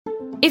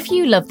If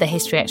you love the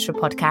History Extra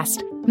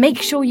podcast,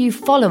 make sure you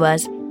follow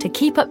us to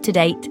keep up to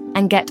date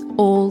and get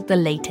all the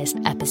latest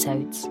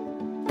episodes.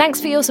 Thanks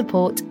for your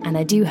support, and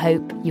I do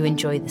hope you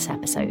enjoy this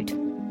episode.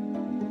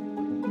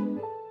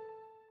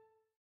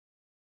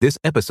 This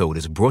episode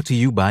is brought to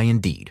you by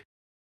Indeed.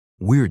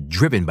 We're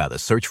driven by the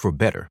search for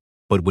better,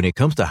 but when it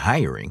comes to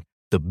hiring,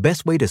 the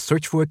best way to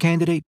search for a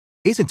candidate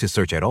isn't to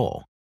search at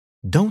all.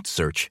 Don't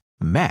search,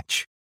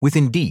 match with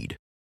Indeed.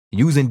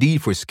 Use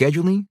Indeed for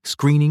scheduling,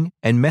 screening,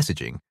 and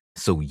messaging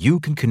so you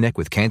can connect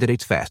with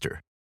candidates faster.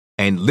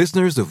 And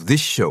listeners of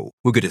this show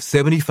will get a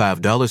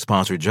 $75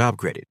 sponsored job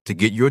credit to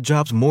get your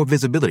jobs more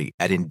visibility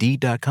at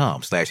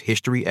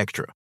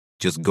Indeed.com/historyextra.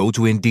 Just go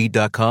to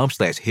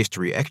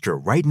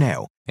Indeed.com/historyextra right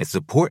now and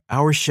support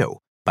our show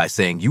by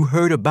saying you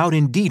heard about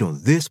Indeed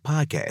on this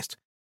podcast.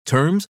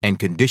 Terms and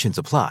conditions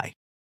apply.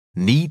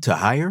 Need to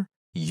hire?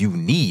 You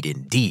need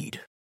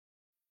Indeed.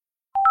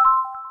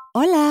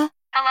 Hola.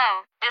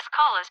 Hello, this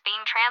call is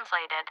being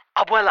translated.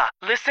 Abuela,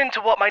 listen to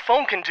what my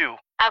phone can do.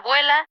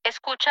 Abuela,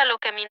 escucha lo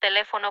que mi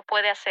teléfono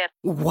puede hacer.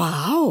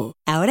 Wow.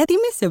 Ahora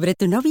dime sobre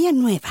tu novia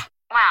nueva.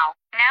 Wow,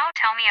 now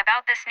tell me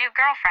about this new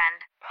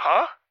girlfriend.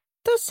 Huh?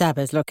 Tú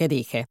sabes lo que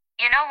dije.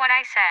 You know what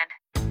I said.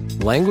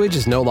 Language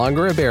is no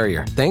longer a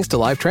barrier thanks to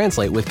Live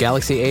Translate with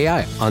Galaxy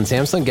AI on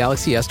Samsung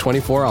Galaxy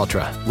S24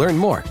 Ultra. Learn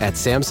more at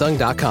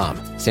Samsung.com.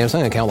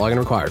 Samsung account login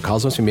required.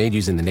 Calls must be made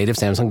using the native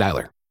Samsung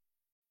dialer.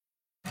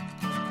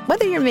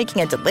 Whether you're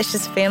making a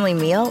delicious family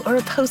meal or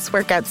a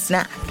post-workout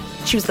snack,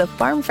 choose the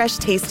farm-fresh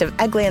taste of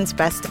Eggland's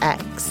Best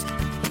eggs.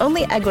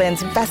 Only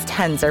Eggland's best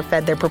hens are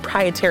fed their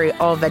proprietary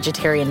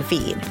all-vegetarian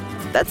feed.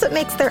 That's what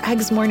makes their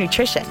eggs more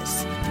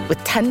nutritious.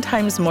 With 10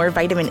 times more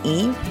vitamin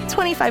E,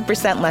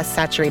 25% less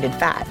saturated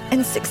fat,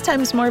 and 6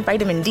 times more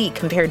vitamin D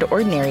compared to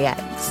ordinary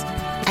eggs.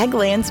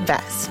 Eggland's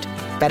Best.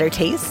 Better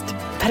taste,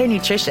 better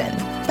nutrition,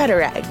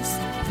 better eggs.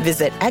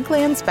 Visit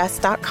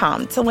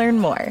egglandsbest.com to learn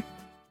more.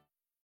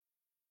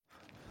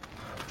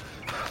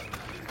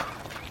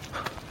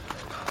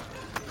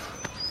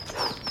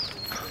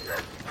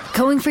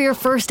 Going for your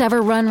first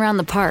ever run around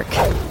the park.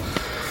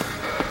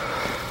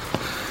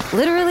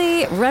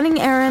 Literally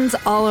running errands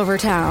all over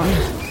town.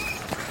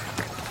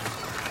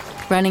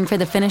 Running for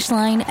the finish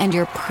line and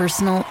your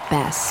personal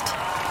best.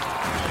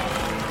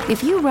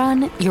 If you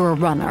run, you're a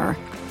runner.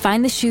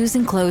 Find the shoes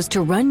and clothes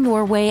to run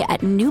your way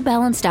at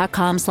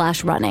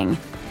newbalance.com/running.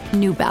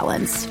 New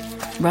Balance.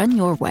 Run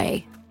your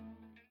way.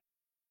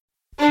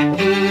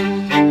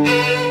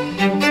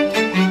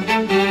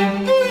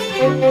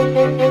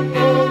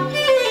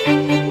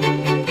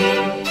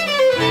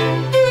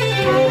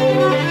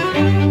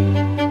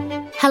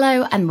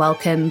 Hello and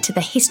welcome to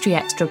the History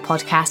Extra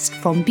podcast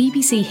from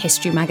BBC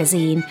History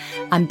Magazine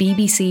and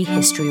BBC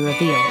History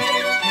Revealed.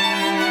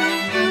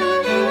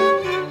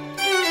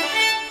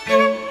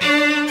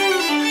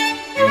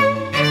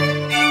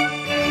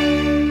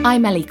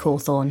 I'm Ellie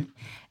Cawthorne.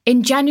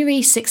 In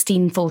January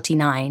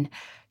 1649,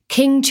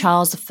 King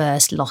Charles I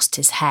lost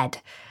his head,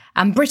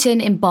 and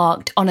Britain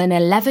embarked on an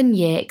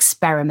 11-year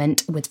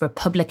experiment with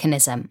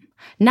republicanism,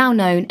 now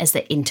known as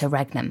the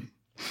Interregnum.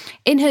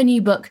 In her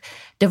new book,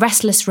 The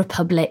Restless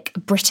Republic,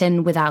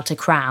 Britain Without a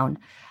Crown,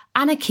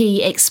 Anna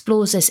Key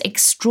explores this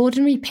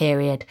extraordinary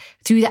period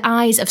through the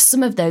eyes of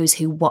some of those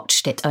who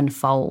watched it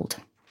unfold.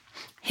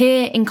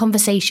 Here, in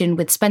conversation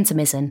with Spencer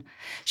Mizzen,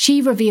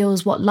 she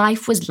reveals what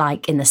life was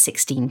like in the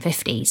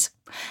 1650s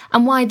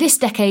and why this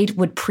decade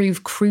would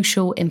prove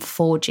crucial in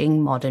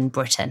forging modern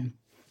Britain.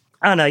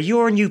 Anna,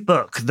 your new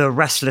book, The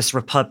Restless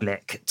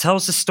Republic,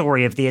 tells the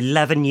story of the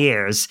 11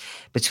 years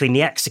between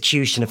the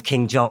execution of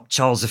King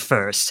Charles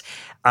I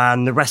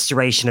and the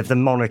restoration of the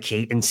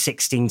monarchy in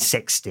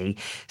 1660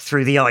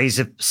 through the eyes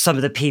of some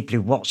of the people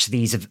who watched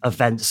these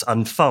events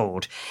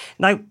unfold.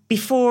 Now,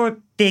 before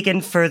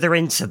digging further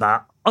into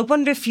that, I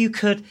wonder if you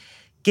could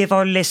give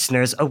our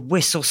listeners a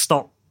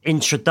whistle-stop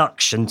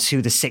introduction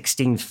to the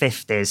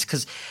 1650s,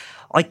 because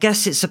I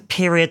guess it's a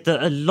period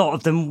that a lot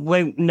of them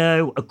won't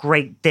know a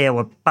great deal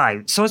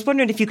about. So I was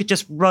wondering if you could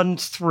just run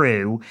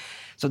through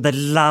sort of the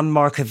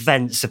landmark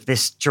events of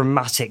this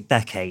dramatic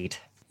decade.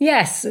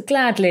 Yes,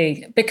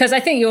 gladly, because I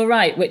think you're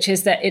right, which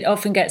is that it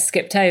often gets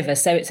skipped over.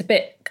 So it's a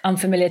bit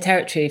unfamiliar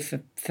territory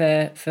for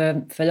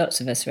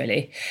lots of us,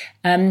 really.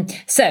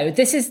 So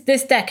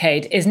this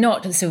decade is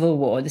not the Civil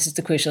War. This is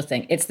the crucial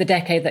thing. It's the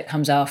decade that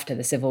comes after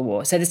the Civil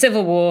War. So the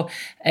Civil War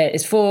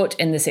is fought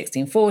in the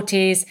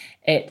 1640s.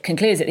 It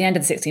concludes at the end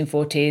of the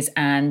 1640s,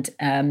 and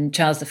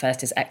Charles I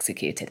is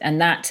executed.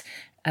 And that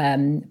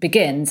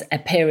begins a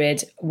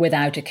period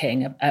without a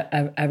king,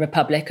 a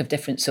republic of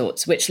different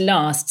sorts, which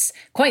lasts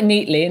quite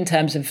neatly in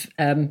terms of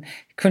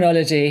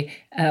chronology,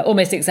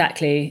 almost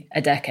exactly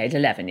a decade,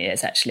 11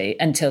 years actually,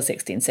 until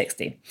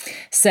 1660.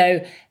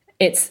 So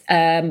it's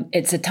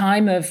a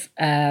time of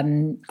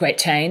great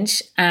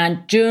change,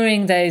 and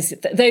during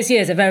those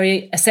years are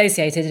very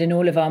associated in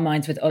all of our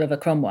minds with Oliver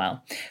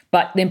Cromwell.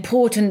 But the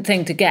important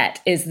thing to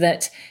get is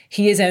that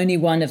he is only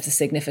one of the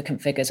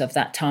significant figures of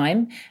that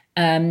time.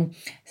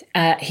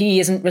 he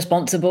isn't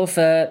responsible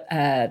for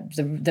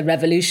the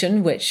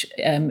revolution, which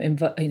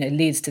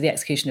leads to the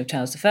execution of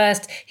Charles I.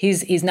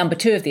 He's number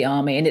two of the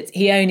army, and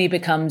he only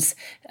becomes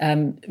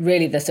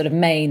really the sort of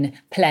main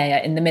player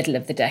in the middle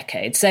of the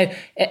decade. So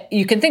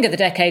you can think of the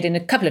decade in a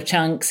couple of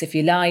chunks, if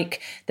you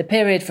like. The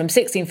period from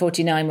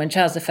 1649, when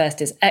Charles I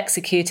is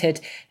executed,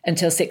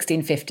 until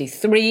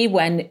 1653,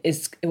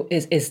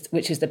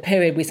 which is the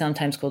period we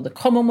sometimes call the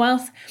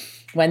Commonwealth,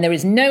 when there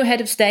is no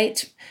head of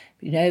state.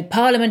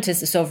 Parliament is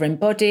the sovereign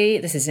body.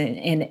 This is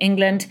in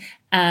England.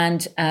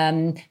 And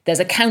there's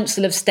a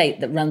council of state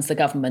that runs the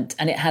government,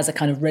 and it has a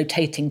kind of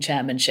rotating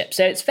chairmanship.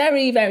 So it's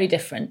very, very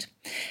different.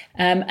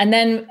 And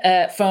then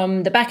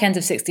from the back end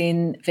of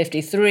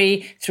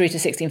 1653 through to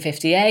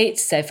 1658,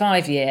 so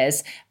 5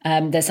 years,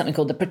 there's something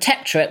called the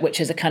Protectorate, which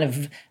is a kind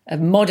of a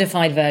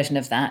modified version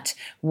of that,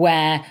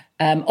 where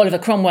Oliver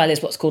Cromwell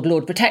is what's called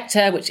Lord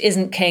Protector, which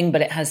isn't king,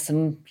 but it has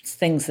some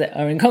things that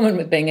are in common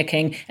with being a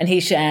king, and he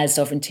shares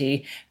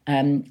sovereignty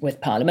with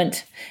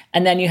Parliament.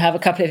 And then you have a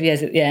couple of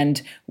years at the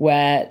end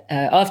where,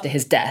 after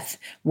his death,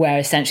 where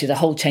essentially the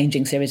whole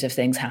changing series of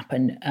things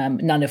happen,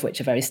 none of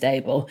which are very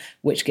stable,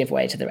 which give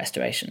way to the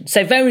Restoration.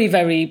 So very,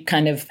 very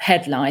kind of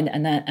headline,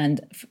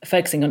 and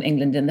focusing on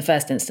England in the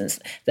first instance,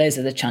 those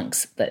are the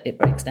chunks that it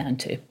breaks down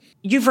to.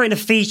 You've written a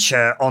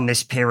feature on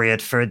this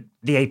period for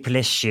the April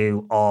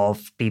issue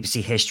of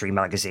BBC History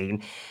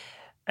magazine.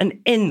 And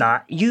in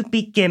that, you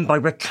begin by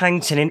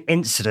recounting an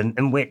incident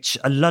in which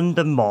a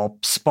London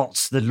mob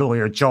spots the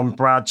lawyer John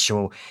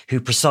Bradshaw,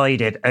 who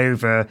presided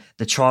over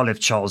the trial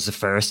of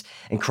Charles I,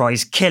 and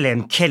cries, kill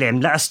him,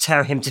 let us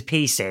tear him to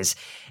pieces,"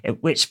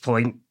 at which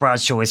point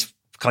Bradshaw is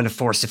kind of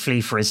forced to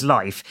flee for his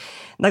life.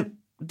 Now,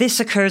 this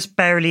occurs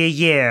barely a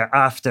year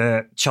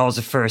after Charles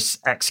I's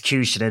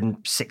execution in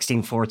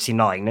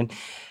 1649. And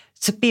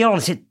to be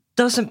honest, it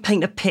doesn't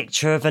paint a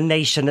picture of a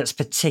nation that's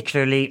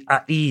particularly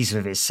at ease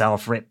with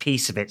itself or at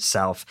peace with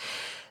itself.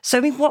 So,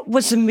 I mean, what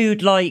was the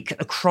mood like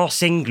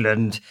across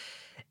England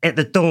at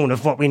the dawn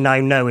of what we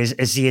now know as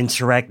the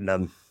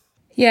interregnum?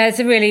 Yeah, that's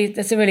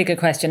a really good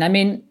question. I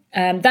mean,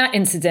 that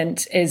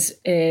incident is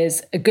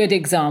a good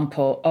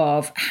example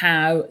of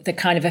how the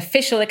kind of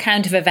official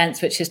account of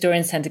events, which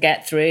historians tend to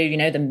get through,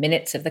 the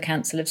minutes of the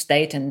Council of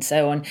State and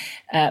so on,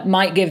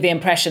 might give the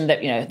impression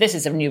that, this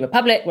is a new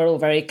republic. We're all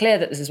very clear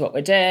that this is what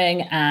we're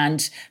doing,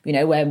 and,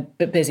 we're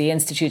busy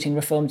instituting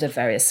reforms of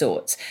various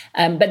sorts.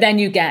 But then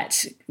you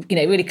get,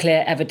 really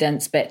clear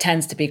evidence, but it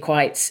tends to be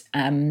quite,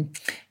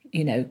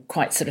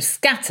 quite sort of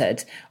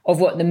scattered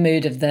of what the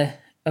mood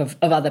of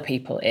other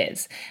people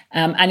is.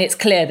 And it's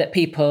clear that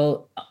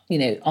people,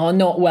 are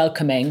not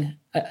welcoming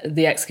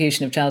the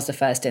execution of Charles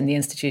I and the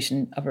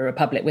institution of a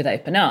republic with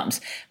open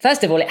arms.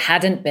 First of all, it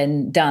hadn't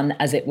been done,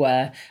 as it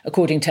were,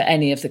 according to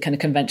any of the kind of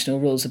conventional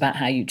rules about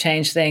how you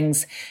change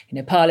things.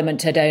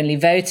 Parliament had only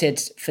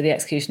voted for the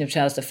execution of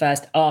Charles I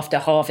after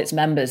half its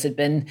members had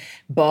been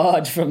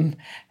barred from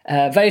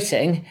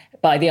voting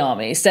by the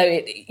army. So,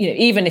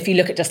 even if you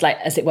look at just like,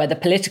 as it were, the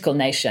political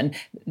nation,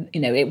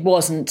 it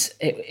wasn't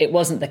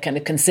the kind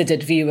of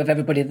considered view of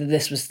everybody that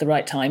this was the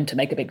right time to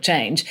make a big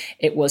change.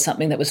 It was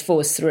something that was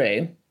forced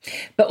through.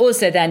 But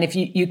also, then, if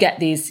you get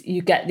this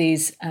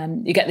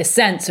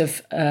sense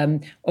of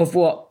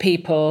what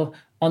people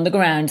on the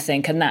ground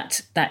think, and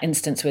that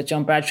instance with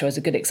John Bradshaw is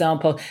a good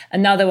example.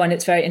 Another one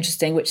that's very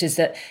interesting, which is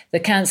that the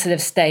Council of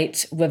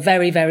State were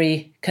very,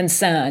 very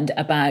concerned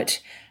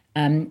about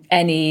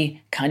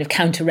any kind of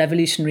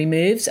counter-revolutionary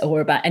moves,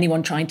 or about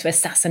anyone trying to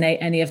assassinate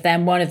any of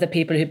them. One of the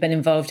people who'd been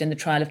involved in the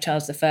trial of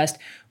Charles I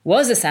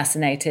was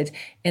assassinated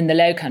in the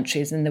Low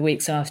Countries in the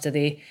weeks after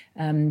the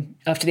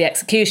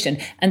execution.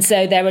 And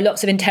so there were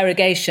lots of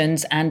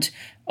interrogations and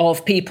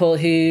of people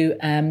who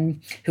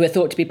are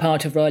thought to be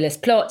part of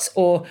royalist plots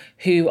or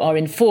who are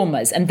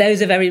informers, and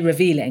those are very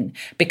revealing,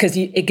 because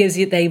it gives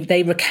you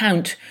they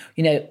recount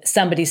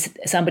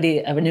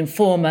an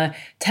informer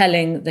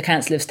telling the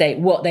Council of State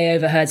what they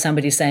overheard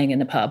somebody saying in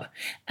the pub,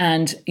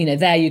 and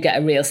there you get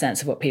a real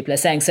sense of what people are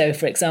saying. So,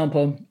 for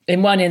example,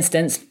 in one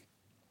instance,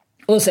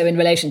 also in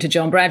relation to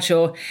John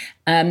Bradshaw,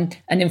 an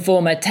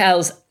informer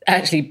tells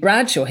actually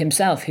Bradshaw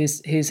himself, who's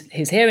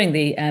hearing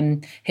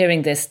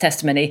this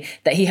testimony,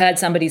 that he heard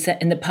somebody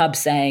in the pub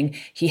saying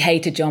he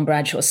hated John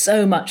Bradshaw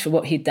so much for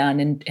what he'd done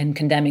in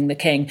condemning the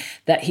king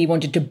that he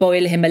wanted to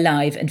boil him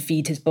alive and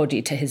feed his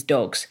body to his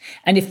dogs.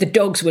 And if the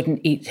dogs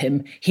wouldn't eat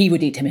him, he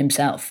would eat him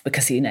himself,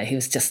 because he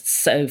was just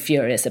so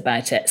furious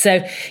about it.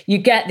 So you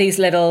get these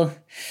little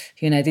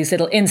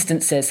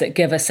instances that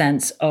give a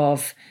sense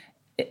of,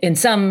 in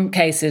some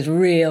cases,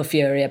 real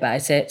fury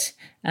about it.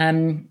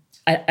 And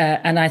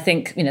I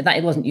think, that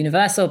it wasn't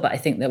universal, but I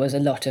think there was a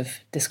lot of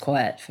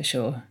disquiet for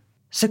sure.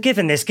 So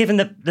given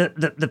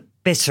the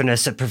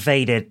bitterness that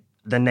pervaded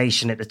the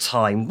nation at the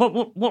time,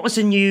 what was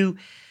the new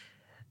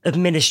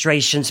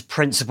administration's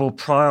principal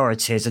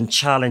priorities and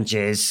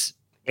challenges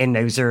in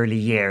those early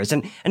years?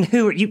 And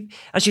who are you,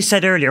 as you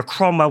said earlier,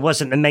 Cromwell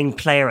wasn't the main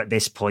player at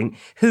this point.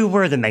 Who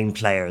were the main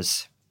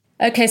players?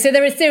 Okay, so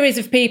there are a series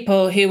of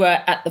people who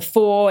were at the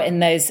fore in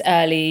those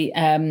early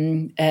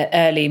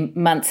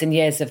months and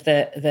years of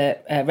the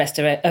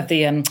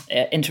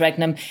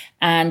interregnum,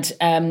 and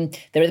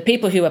there are the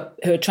people who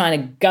are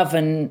trying to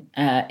govern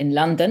in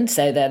London.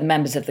 So they're the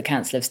members of the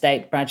Council of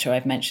State. Bradshaw,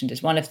 I've mentioned,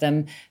 is one of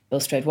them.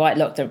 Bulstrode,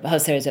 Whitelock, there are a whole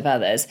series of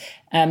others,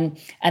 and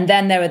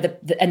then there are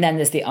and then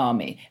there's the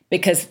army,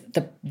 because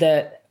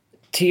the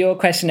to your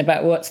question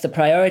about what's the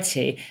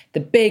priority, the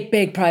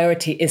big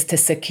priority is to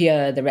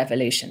secure the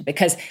revolution.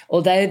 Because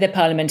although the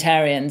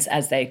parliamentarians,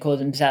 as they call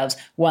themselves,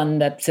 won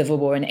the civil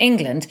war in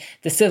England,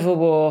 the civil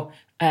war,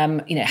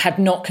 had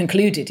not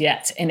concluded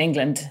yet in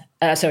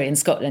in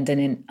Scotland and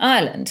in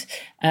Ireland.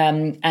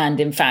 And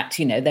in fact,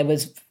 there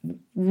was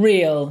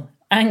real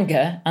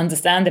anger,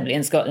 understandably,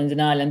 in Scotland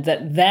and Ireland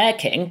that their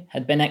king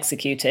had been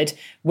executed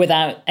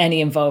without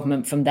any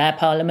involvement from their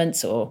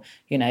parliaments or,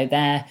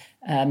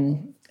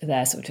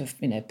 their sort of,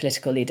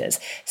 political leaders.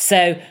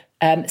 So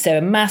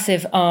a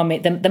massive army,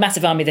 the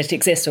massive army that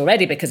exists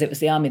already, because it was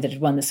the army that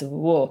had won the Civil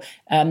War,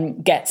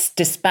 gets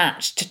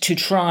dispatched to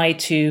try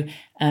to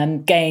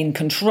gain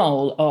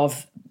control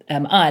of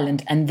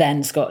Ireland and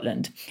then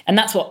Scotland. And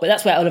that's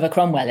where Oliver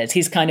Cromwell is.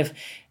 He's kind of,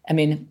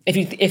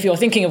 if you're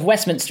thinking of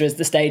Westminster as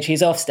the stage,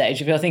 he's off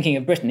stage. If you're thinking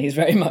of Britain, he's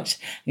very much,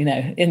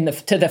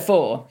 to the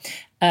fore.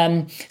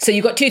 So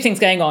you've got two things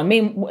going on.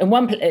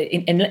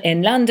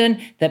 In London,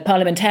 the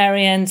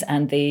parliamentarians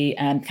and the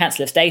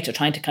Council of State are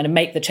trying to kind of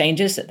make the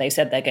changes that they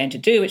said they're going to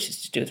do, which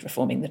is to do with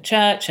reforming the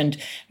church and,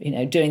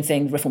 doing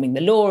things, reforming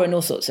the law and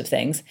all sorts of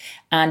things.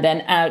 And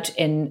then out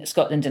in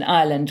Scotland and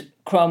Ireland,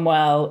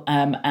 Cromwell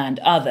and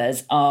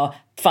others are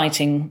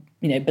fighting,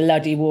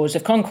 bloody wars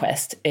of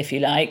conquest, if you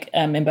like,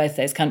 in both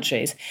those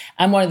countries.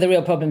 And one of the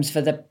real problems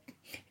for the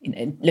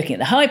looking at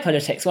the high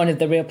politics, one of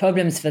the real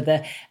problems for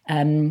the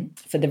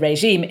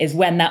regime is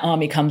when that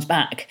army comes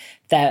back,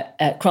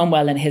 that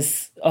Cromwell and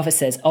his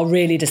officers are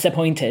really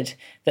disappointed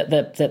that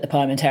the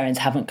parliamentarians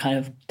haven't kind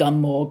of done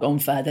more, gone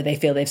further. They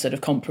feel they've sort of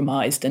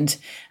compromised, and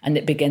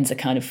it begins a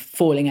kind of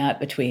falling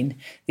out between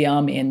the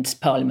army and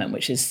Parliament,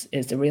 which is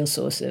the real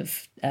source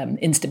of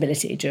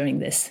instability during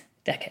this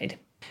decade.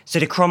 So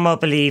did Cromwell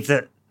believe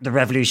that the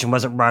revolution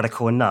wasn't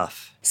radical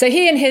enough? So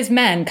he and his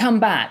men come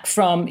back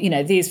from,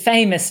 these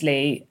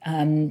famously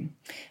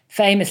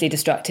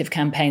destructive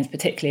campaigns,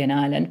 particularly in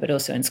Ireland, but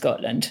also in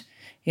Scotland,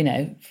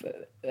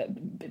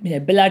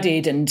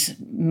 bloodied and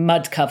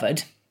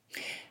mud-covered,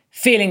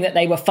 feeling that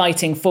they were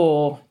fighting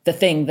for the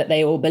thing that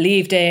they all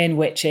believed in,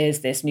 which is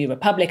this new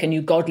republic, a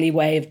new godly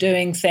way of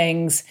doing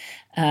things,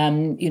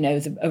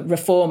 the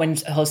reform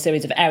and a whole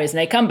series of areas. And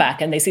they come back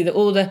and they see that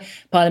all the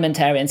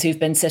parliamentarians who've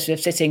been sort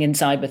of sitting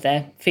inside with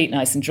their feet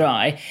nice and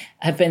dry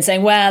have been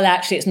saying, well,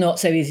 actually, it's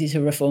not so easy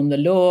to reform the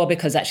law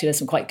because actually there's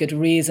some quite good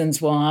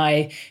reasons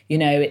why,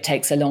 it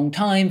takes a long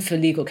time for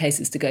legal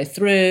cases to go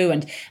through.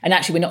 And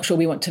actually, we're not sure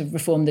we want to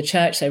reform the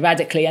church so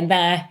radically. And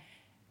they're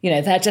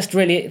just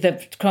really,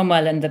 the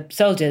Cromwell and the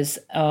soldiers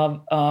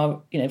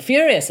are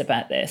furious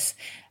about this.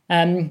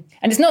 And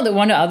it's not that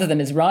one or other of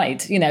them is right.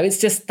 That's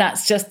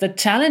just the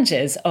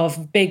challenges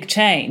of big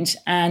change.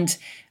 And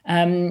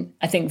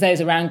I think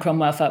those around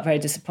Cromwell felt very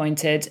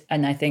disappointed,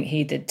 and I think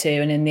he did too.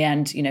 And in the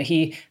end,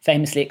 he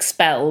famously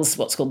expels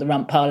what's called the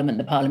Rump Parliament,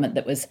 the Parliament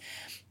that was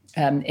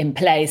in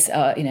place,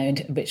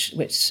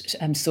 which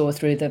saw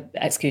through the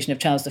execution of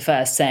Charles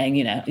I,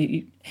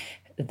 saying,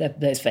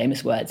 those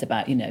famous words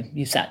about,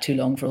 you've sat too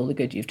long for all the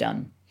good you've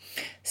done.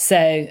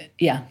 So,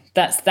 yeah,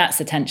 that's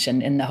the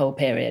tension in the whole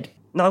period.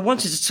 Now, I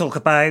wanted to talk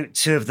about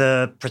two of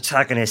the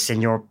protagonists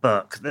in your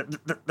book.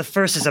 The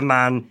first is a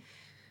man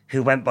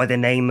who went by the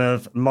name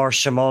of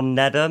Marchmont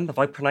Needham. Have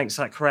I pronounced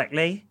that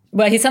correctly?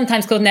 Well, he's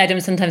sometimes called Needham,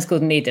 sometimes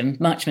called Needham.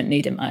 Marchmont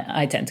Needham,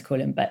 I tend to call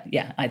him, but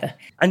yeah, either.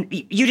 And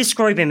you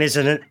describe him as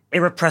an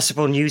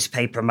irrepressible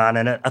newspaper man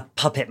and a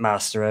puppet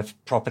master of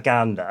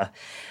propaganda.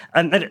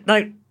 And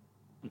now,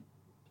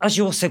 as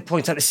you also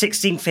point out, the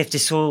 1650s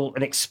saw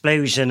an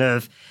explosion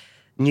of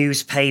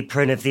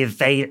newspapers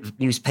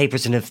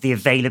and of the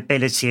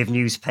availability of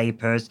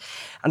newspapers,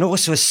 and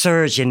also a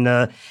surge in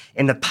the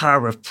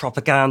power of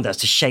propaganda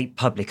to shape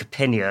public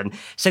opinion.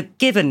 So,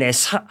 given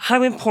this,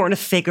 how important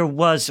a figure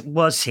was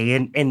he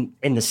in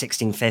the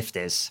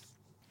 1650s?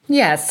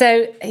 Yeah,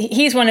 so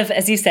he's one of,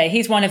 as you say,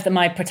 he's one of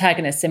my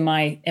protagonists in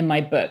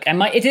my book,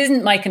 and it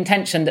isn't my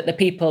contention that the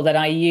people that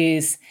I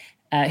use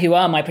who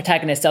are my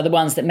protagonists are the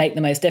ones that make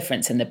the most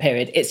difference in the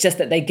period. It's just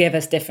that they give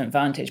us different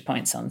vantage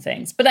points on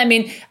things. But I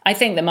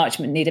think that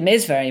Marchmont Needham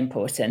is very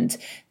important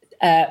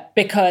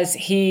because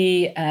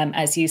he,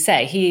 as you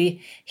say,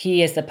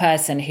 he is the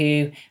person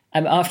who,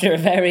 after a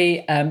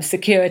very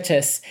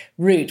circuitous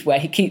route where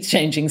he keeps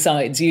changing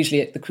sides,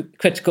 usually at the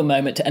critical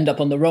moment to end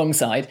up on the wrong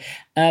side,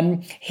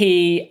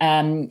 he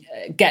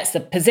gets the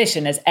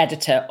position as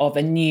editor of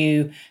a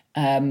new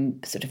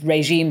sort of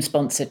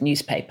regime-sponsored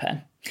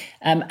newspaper.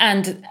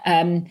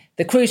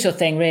 The crucial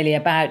thing really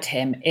about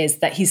him is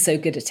that he's so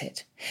good at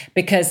it,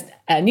 because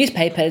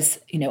newspapers,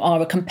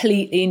 are a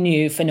completely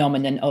new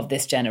phenomenon of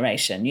this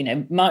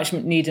generation.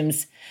 Marchmont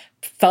Needham's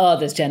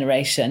father's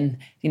generation,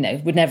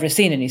 would never have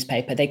seen a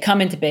newspaper. They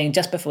come into being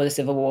just before the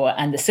Civil War,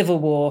 and the Civil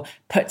War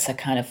puts a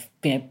kind of,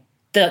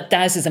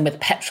 douses them with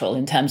petrol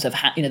in terms of,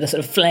 the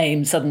sort of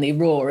flame suddenly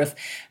roar of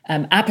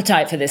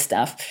appetite for this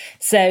stuff.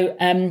 So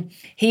so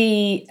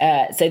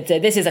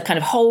this is a kind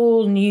of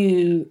whole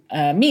new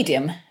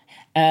medium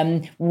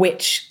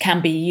which can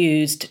be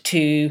used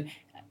to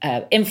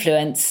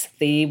influence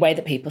the way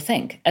that people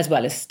think, as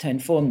well as to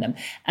inform them.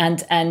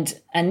 And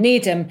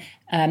Needham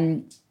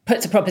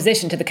puts a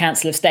proposition to the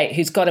Council of State,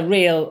 who's got a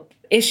real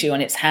issue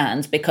on its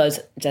hands, because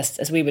just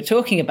as we were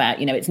talking about,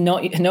 it's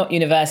not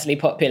universally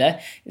popular.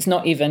 It's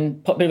not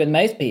even popular with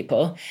most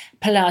people.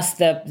 Plus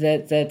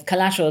the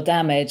collateral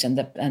damage and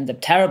the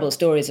terrible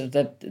stories of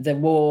the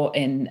war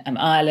in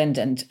Ireland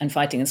and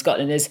fighting in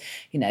Scotland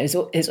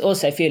is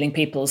also fueling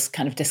people's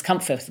kind of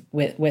discomfort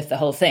with the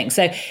whole thing.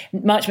 So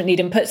Marchmont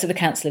Needham puts to the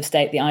Council of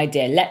State the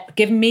idea: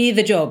 give me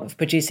the job of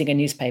producing a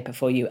newspaper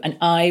for you, and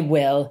I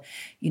will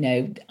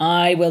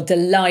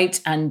delight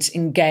and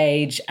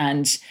engage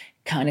and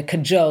kind of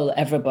cajole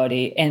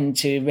everybody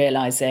into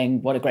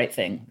realizing what a great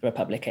thing the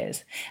Republic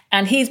is.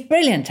 And he's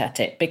brilliant at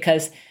it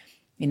because,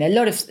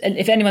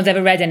 if anyone's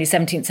ever read any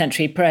 17th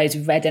century prose,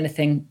 who've read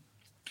anything,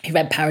 he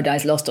read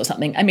Paradise Lost or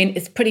something,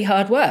 it's pretty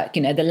hard work.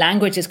 The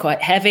language is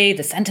quite heavy,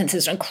 the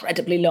sentences are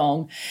incredibly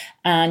long,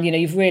 and,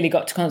 you've really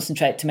got to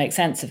concentrate to make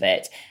sense of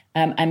it.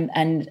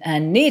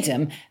 And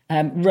Needham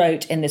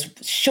wrote in this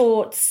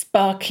short,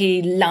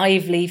 sparky,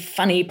 lively,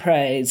 funny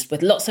prose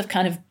with lots of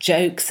kind of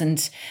jokes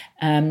and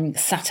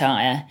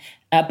satire,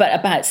 but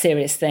about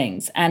serious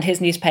things. And his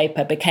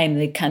newspaper became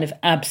the kind of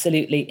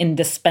absolutely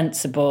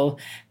indispensable,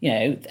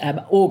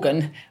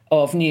 organ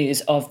of news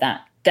of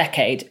that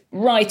decade,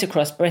 right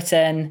across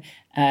Britain,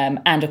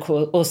 and of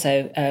course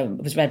also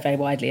was read very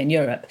widely in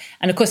Europe.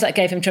 And of course that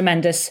gave him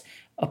tremendous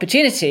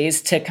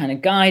opportunities to kind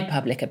of guide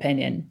public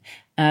opinion.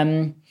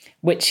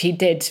 Which he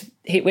did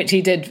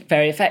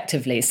very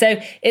effectively. So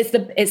it's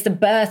the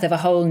birth of a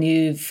whole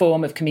new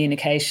form of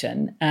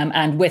communication,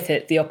 and with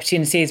it, the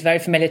opportunity is very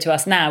familiar to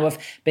us now of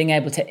being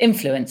able to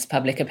influence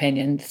public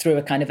opinion through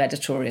a kind of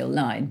editorial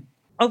line.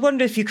 I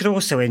wonder if you could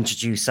also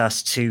introduce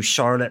us to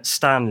Charlotte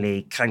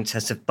Stanley,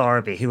 Countess of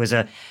Derby, who was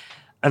an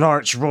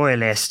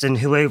arch-royalist and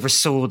who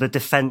oversaw the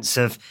defence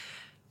of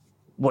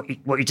what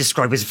you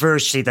describe as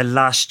virtually the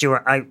last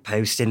Stuart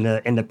outpost in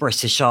the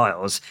British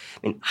Isles.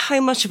 How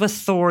much of a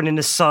thorn in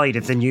the side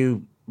of the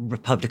new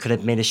Republican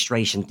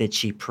administration did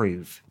she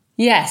prove?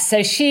 Yes,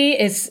 so she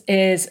is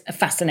a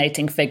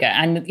fascinating figure.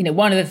 And,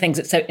 one of the things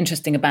that's so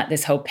interesting about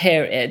this whole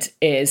period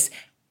is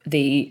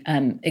the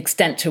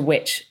extent to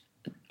which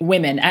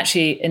women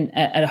actually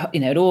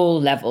at all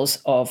levels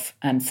of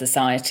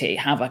society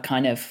have a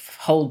kind of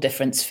whole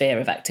different sphere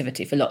of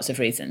activity for lots of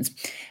reasons.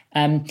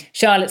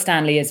 Charlotte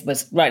Stanley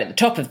was right at the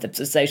top of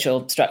the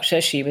social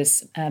structure. She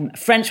was a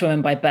French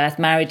woman by birth,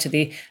 married to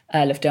the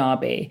Earl of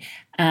Derby.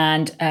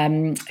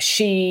 And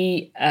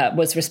she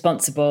was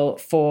responsible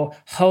for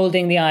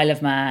holding the Isle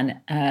of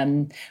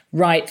Man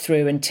right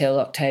through until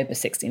October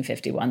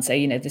 1651. So,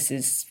 this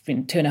is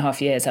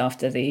 2.5 years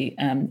after the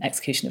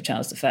execution of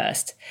Charles I.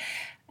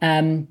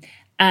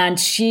 And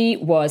she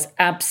was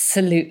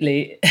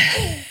absolutely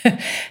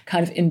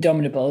kind of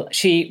indomitable.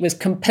 She was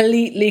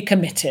completely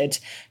committed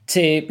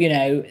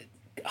to,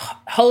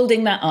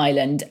 holding that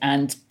island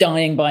and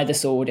dying by the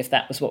sword, if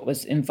that was what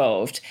was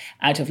involved,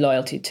 out of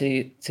loyalty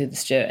to the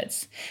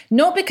Stuarts.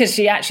 Not because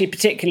she actually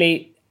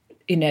particularly,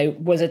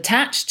 was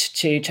attached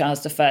to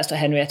Charles I or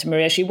Henrietta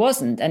Maria. She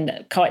wasn't,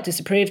 and quite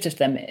disapproved of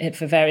them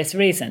for various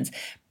reasons.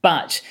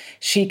 But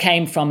she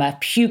came from a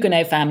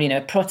Huguenot family,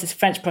 a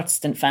French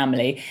Protestant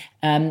family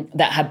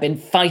that had been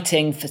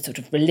fighting for sort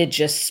of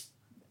religious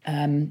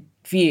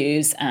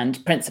views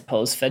and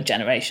principles for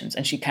generations,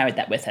 and she carried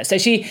that with her. So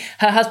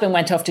her husband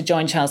went off to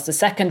join Charles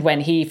II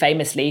when he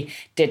famously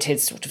did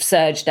his sort of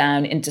surge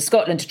down into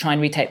Scotland to try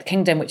and retake the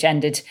kingdom, which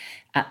ended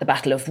at the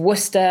Battle of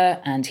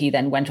Worcester, and he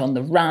then went on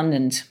the run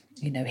and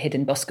hid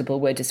in Boscobel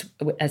Wood,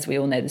 as we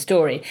all know the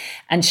story.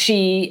 And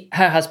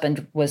her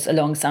husband was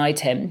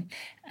alongside him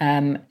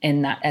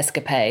in that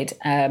escapade,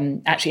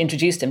 actually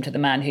introduced him to the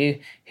man who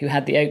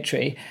had the oak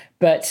tree.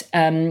 But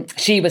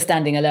she was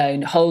standing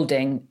alone,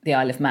 holding the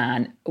Isle of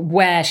Man,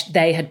 where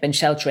they had been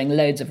sheltering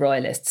loads of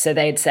royalists. So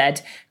they'd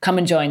said, "Come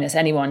and join us.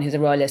 Anyone who's a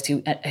royalist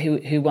who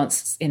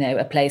wants,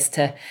 a place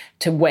to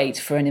wait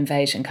for an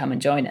invasion, come and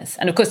join us."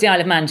 And of course, the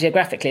Isle of Man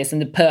geographically is in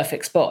the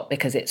perfect spot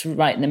because it's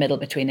right in the middle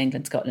between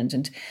England, Scotland,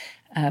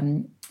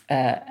 and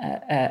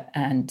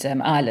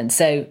Ireland.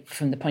 So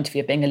from the point of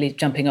view of being a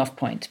jumping off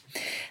point.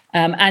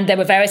 And there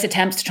were various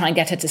attempts to try and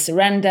get her to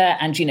surrender.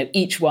 And,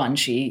 each one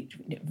she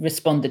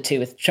responded to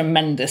with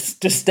tremendous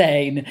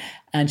disdain.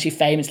 And she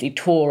famously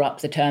tore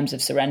up the terms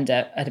of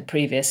surrender at a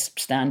previous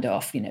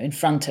standoff, in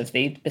front of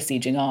the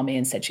besieging army,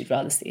 and said she'd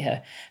rather see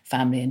her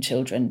family and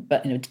children,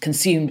 but,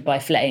 consumed by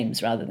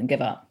flames rather than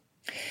give up.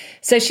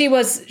 So she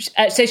was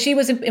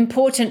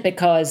important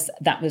because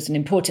that was an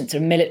important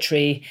sort of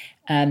military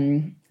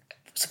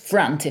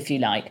front, if you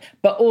like,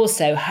 but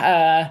also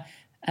her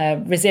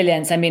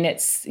resilience. I mean,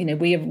 it's,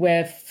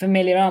 we're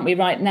familiar, aren't we,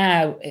 right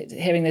now,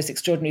 hearing those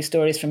extraordinary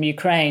stories from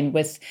Ukraine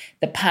with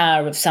the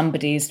power of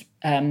somebody's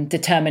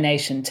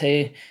determination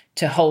to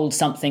hold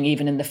something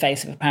even in the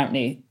face of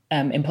apparently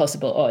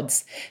impossible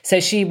odds. So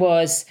she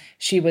was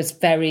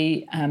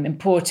very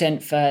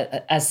important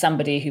as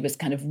somebody who was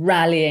kind of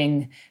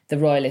rallying the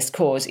royalist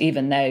cause,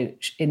 even though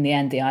in the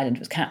end the island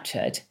was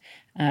captured.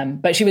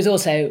 But she was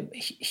also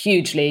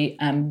hugely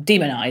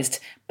demonised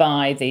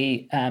by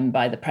the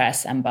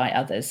press and by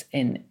others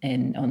on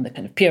the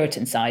kind of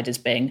Puritan side as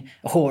being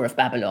a whore of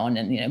Babylon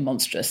and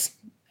monstrous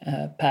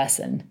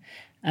person.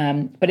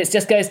 But it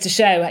just goes to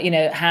show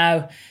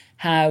how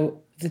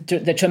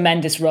the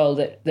tremendous role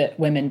that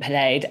women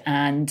played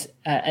and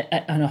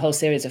on a whole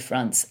series of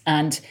fronts,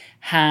 and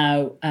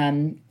how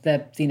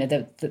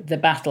the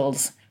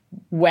battles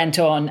went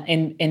on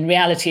in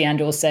reality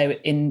and also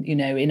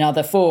in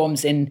other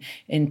forms in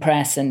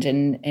press and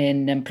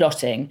in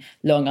plotting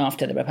long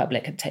after the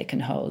Republic had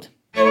taken hold.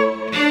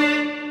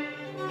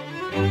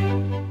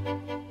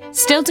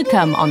 Still to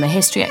come on the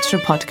History Extra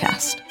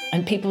podcast.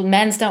 And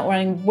men start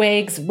wearing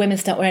wigs, women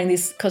start wearing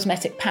these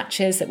cosmetic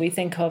patches that we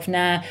think of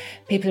now.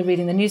 People are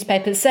reading the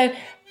newspapers. So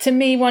to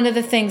me, one of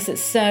the things that's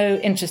so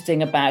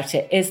interesting about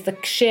it is the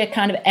sheer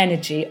kind of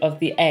energy of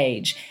the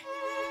age.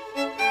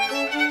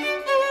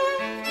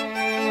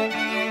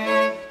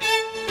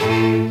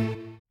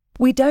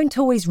 We don't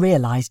always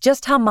realise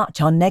just how much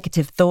our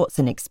negative thoughts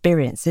and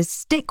experiences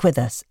stick with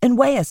us and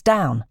weigh us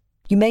down.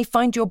 You may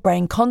find your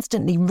brain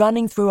constantly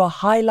running through a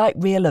highlight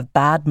reel of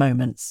bad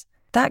moments.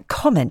 That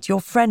comment your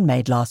friend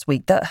made last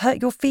week that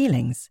hurt your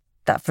feelings.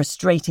 That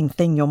frustrating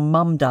thing your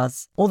mum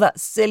does. Or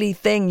that silly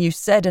thing you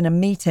said in a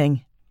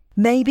meeting.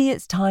 Maybe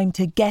it's time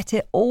to get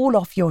it all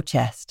off your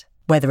chest.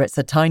 Whether it's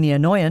a tiny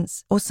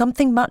annoyance or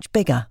something much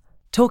bigger.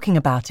 Talking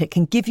about it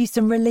can give you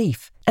some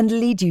relief and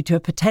lead you to a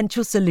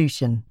potential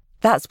solution.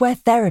 That's where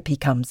therapy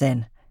comes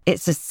in.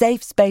 It's a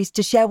safe space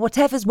to share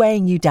whatever's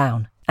weighing you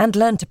down and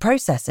learn to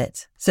process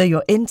it, so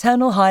your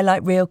internal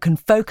highlight reel can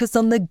focus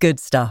on the good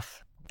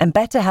stuff. And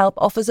BetterHelp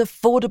offers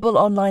affordable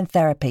online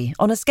therapy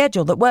on a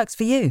schedule that works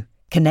for you.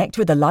 Connect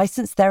with a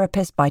licensed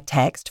therapist by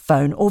text,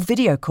 phone, or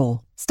video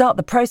call. Start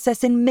the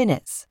process in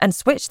minutes and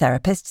switch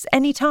therapists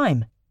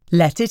anytime.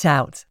 Let it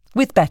out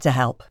with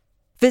BetterHelp.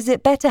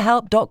 Visit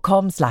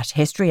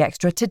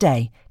betterhelp.com/historyextra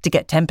today to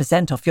get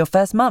 10% off your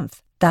first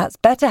month. That's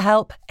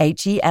BetterHelp,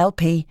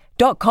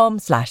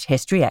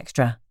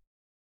 HELP.com/historyextra.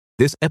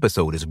 This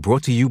episode is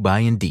brought to you by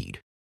Indeed.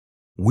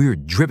 We're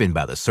driven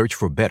by the search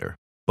for better,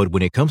 but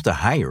when it comes to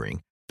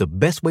hiring, the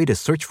best way to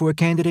search for a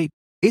candidate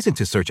isn't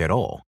to search at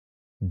all.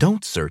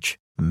 Don't search,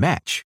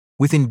 match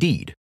with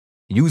Indeed.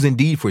 Use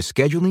Indeed for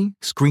scheduling,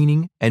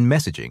 screening, and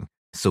messaging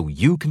so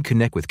you can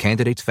connect with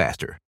candidates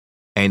faster.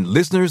 And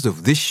listeners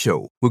of this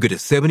show will get a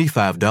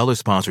 $75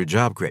 sponsored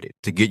job credit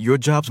to get your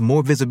jobs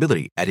more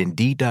visibility at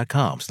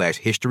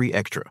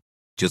Indeed.com/historyextra.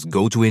 Just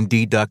go to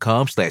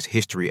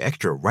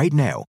Indeed.com/historyextra right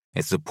now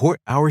and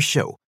support our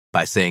show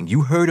by saying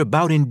you heard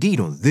about Indeed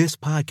on this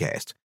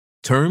podcast.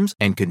 Terms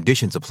and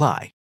conditions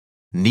apply.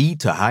 Need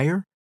to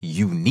hire?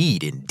 You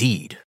need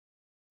Indeed.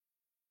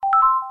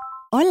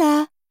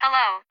 Hola.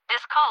 Hello,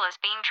 this call is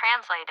being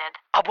translated.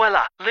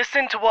 Abuela,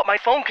 listen to what my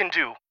phone can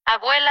do.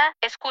 Abuela,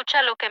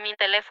 escucha lo que mi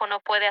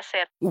teléfono puede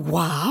hacer.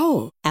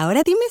 Wow.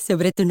 Ahora dime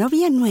sobre tu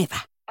novia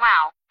nueva.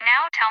 Wow,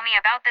 now tell me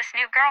about this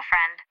new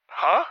girlfriend.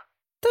 Huh?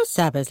 Tú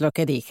sabes lo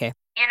que dije.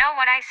 You know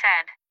what I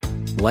said.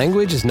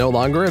 Language is no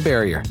longer a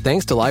barrier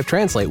thanks to Live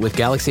Translate with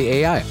Galaxy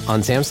AI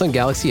on Samsung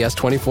Galaxy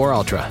S24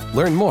 Ultra.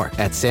 Learn more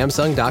at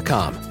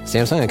Samsung.com.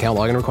 Samsung account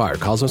login required.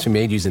 Calls must be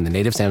made using the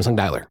native Samsung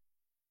dialer.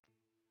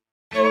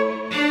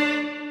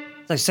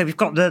 So we've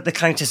got the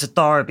Countess of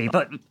Derby,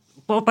 but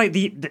what about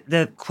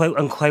the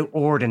quote-unquote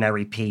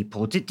ordinary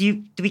people?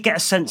 Do we get a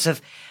sense of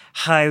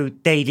how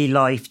daily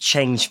life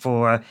changed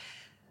for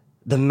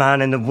the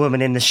man and the woman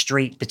in the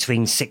street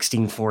between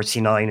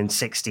 1649 and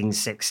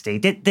 1660?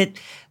 Did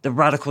the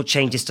radical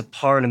changes to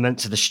Parliament,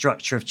 to the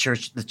structure of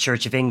the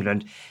Church of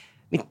England,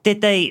 I mean,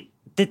 did they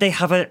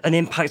have an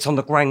impact on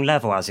the ground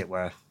level, as it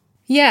were?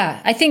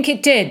 Yeah, I think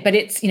it did. But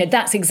it's,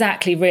 that's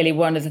exactly really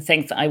one of the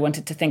things that I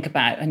wanted to think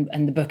about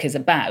and the book is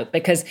about,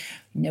 because,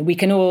 we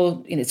can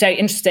all, it's very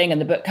interesting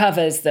and the book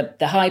covers the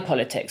high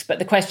politics. But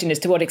the question is,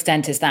 to what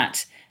extent is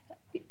that,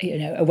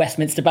 a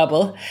Westminster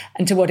bubble,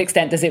 and to what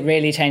extent does it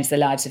really change the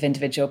lives of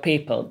individual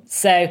people?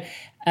 So,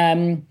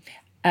 and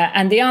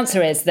the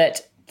answer is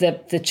that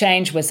the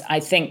change was,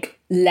 I think,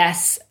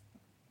 less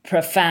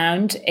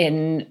profound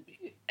in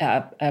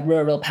a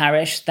rural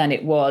parish than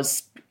it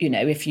was,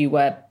 if you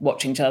were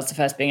watching Charles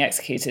I being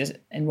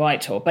executed in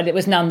Whitehall. But it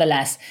was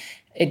nonetheless,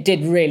 it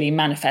did really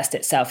manifest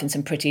itself in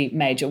some pretty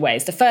major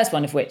ways. The first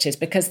one of which is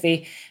because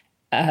the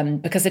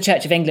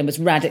Church of England was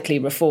radically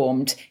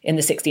reformed in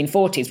the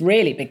 1640s,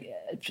 really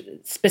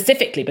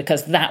specifically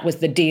because that was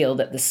the deal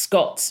that the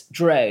Scots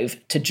drove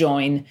to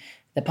join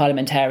the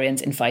parliamentarians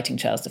in fighting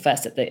Charles I,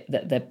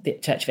 that the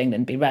Church of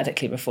England be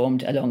radically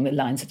reformed along the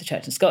lines of the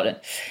Church in Scotland.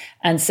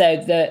 And so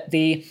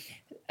the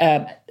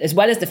as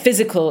well as the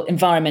physical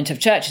environment of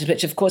churches,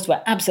 which of course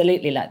were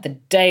absolutely like the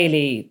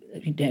daily,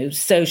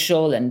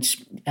 social and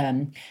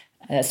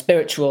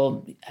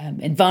spiritual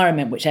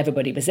environment which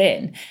everybody was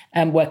in,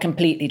 were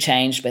completely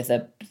changed with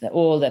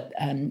all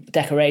the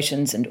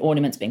decorations and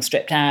ornaments being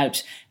stripped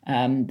out,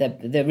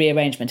 the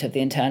rearrangement of the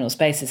internal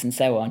spaces and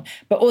so on.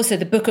 But also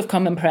the Book of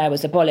Common Prayer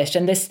was abolished.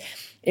 And it's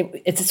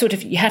a sort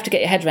of, you have to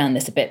get your head around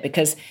this a bit,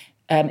 because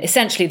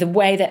essentially the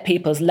way that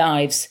people's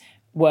lives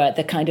were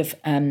the kind of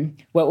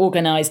were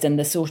organised in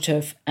the sort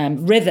of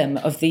rhythm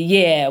of the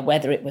year,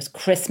 whether it was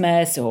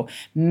Christmas or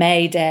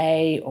May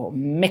Day or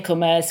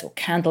Michaelmas or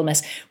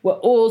Candlemas, were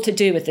all to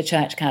do with the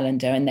church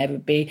calendar. And there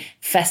would be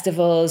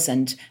festivals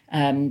and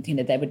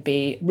there would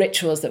be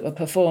rituals that were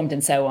performed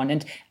and so on.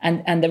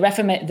 And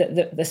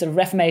the sort of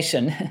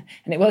Reformation,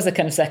 and it was a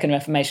kind of second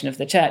Reformation of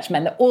the church,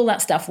 meant that all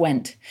that stuff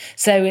went.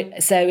 So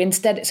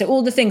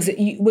all the things that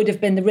would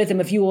have been the rhythm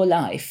of your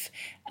life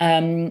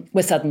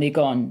were suddenly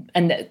gone.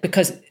 And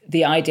because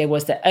the idea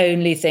was that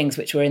only things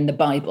which were in the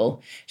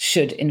Bible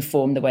should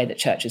inform the way that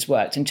churches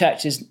worked. And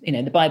churches,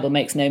 the Bible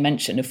makes no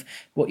mention of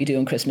what you do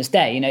on Christmas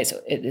Day.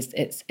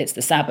 It's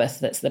the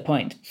Sabbath that's the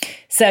point.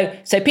 So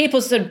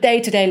people's sort of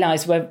day-to-day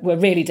lives were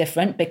really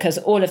different, because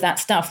all of that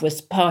stuff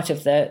was part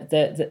of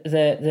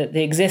the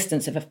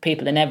existence of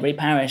people in every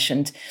parish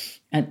and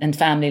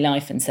family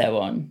life and so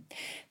on.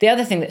 The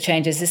other thing that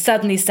changes is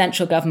suddenly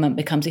central government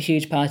becomes a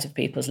huge part of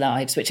people's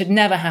lives, which had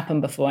never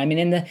happened before. I mean,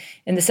 in the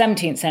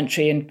 17th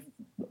century and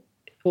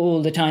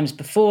all the times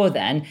before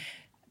then,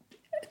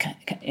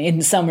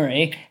 in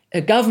summary,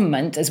 a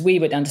government, as we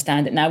would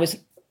understand it now, was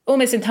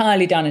almost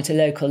entirely done at a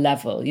local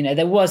level.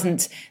 There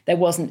wasn't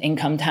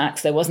income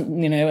tax, there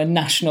wasn't a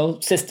national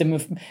system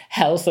of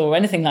health or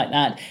anything like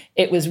that.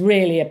 It was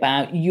really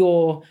about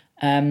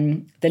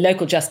the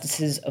local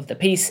justices of the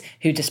peace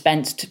who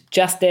dispensed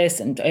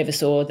justice and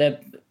oversaw the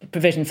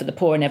provision for the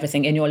poor and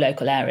everything in your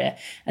local area.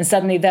 And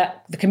suddenly the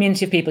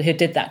community of people who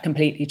did that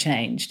completely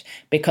changed,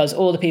 because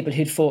all the people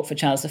who'd fought for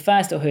Charles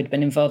I or who'd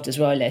been involved as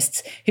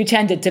royalists, who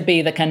tended to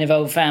be the kind of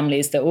old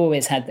families that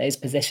always had those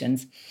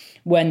positions,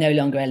 were no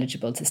longer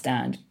eligible to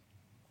stand.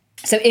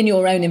 So in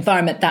your own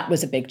environment, that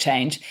was a big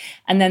change.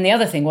 And then the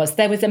other thing was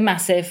there was a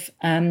massive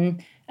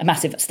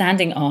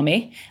standing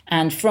army.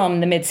 And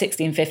from the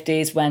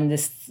mid-1650s, when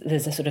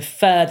there's a sort of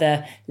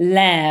further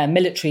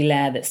military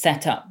layer that's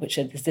set up, which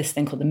is this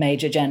thing called the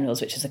Major Generals,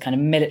 which is a kind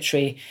of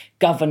military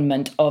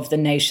government of the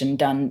nation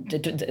done.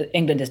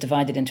 England is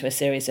divided into a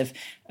series of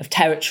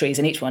territories,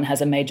 and each one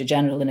has a Major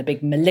General and a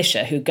big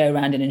militia who go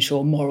around and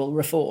ensure moral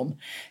reform.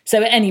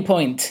 So at any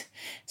point,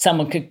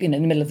 someone could, in the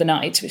middle of the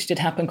night, which did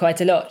happen quite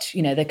a lot,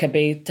 there could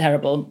be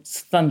terrible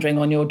thundering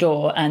on your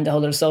door, and a whole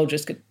lot of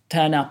soldiers could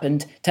turn up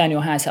and turn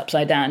your house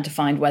upside down to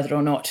find whether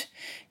or not,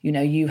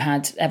 you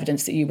had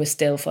evidence that you were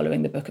still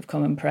following the Book of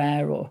Common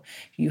Prayer, or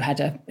you had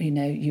a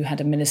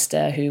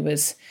minister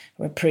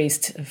or a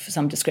priest of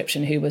some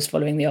description who was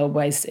following the old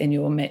ways in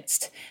your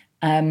midst.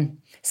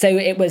 So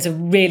it was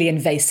really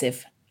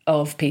invasive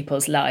of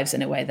people's lives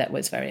in a way that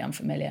was very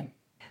unfamiliar.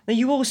 Now,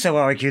 you also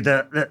argue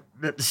that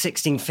the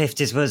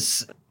 1650s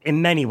was,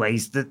 in many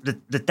ways,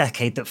 the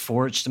decade that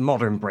forged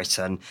modern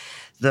Britain,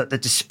 that the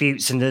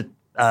disputes and the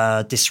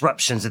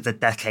disruptions of the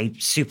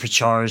decade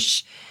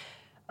supercharged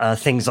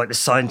things like the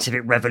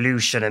scientific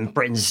revolution and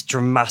Britain's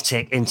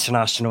dramatic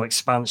international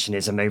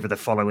expansionism over the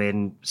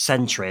following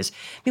centuries.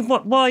 I mean,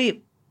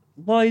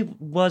 why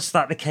was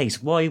that the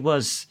case? Why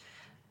was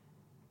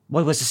the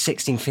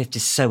 1650s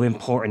so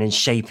important in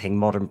shaping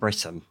modern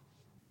Britain?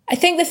 I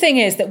think the thing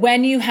is that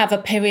when you have a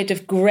period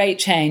of great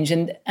change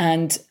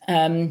and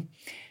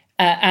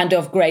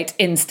of great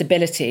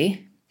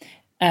instability,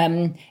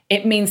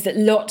 it means that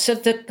lots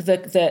of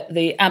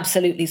the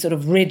absolutely sort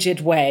of rigid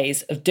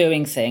ways of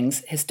doing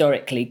things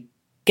historically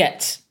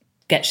get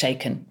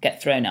shaken,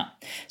 get thrown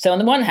up. So on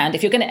the one hand,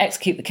 if you're going to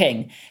execute the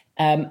king,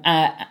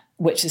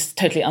 which is a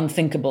totally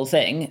unthinkable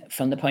thing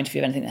from the point of view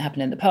of anything that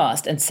happened in the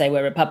past, and say we're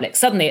a republic,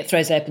 suddenly it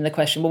throws open the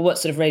question, well, what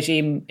sort of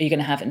regime are you going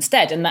to have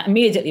instead? And that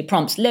immediately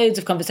prompts loads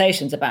of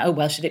conversations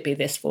about, should it be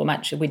this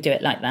format? Should we do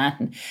it like that?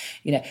 And,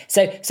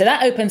 so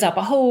that opens up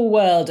a whole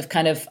world of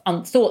kind of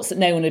thoughts that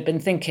no one had been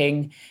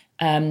thinking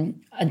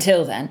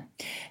until then.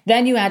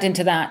 Then you add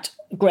into that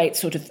great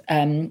sort of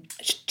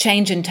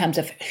change in terms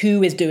of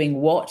who is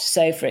doing what.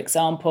 So, for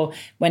example,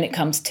 when it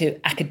comes to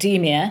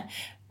academia,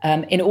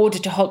 in order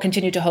to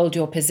continue to hold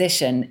your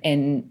position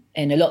in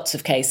lots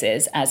of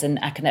cases as an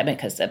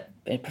academic, as a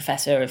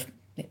professor of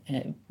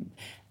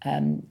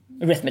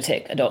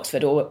arithmetic at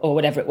Oxford or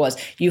whatever it was,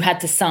 you had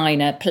to sign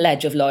a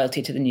pledge of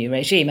loyalty to the new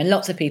regime. And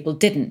lots of people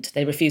didn't.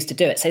 They refused to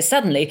do it. So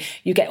suddenly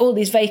you get all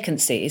these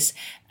vacancies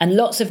and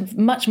lots of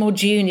much more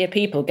junior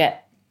people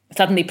get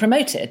suddenly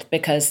promoted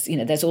because,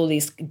 there's all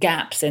these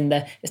gaps in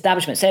the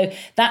establishment. So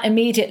that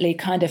immediately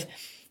kind of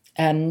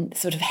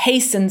sort of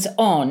hastens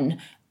on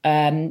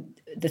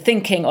the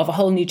thinking of a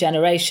whole new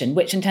generation,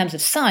 which in terms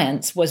of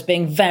science was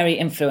being very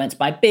influenced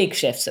by big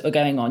shifts that were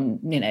going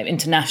on,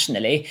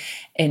 internationally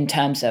in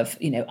terms of,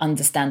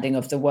 understanding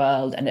of the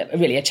world, and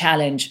really a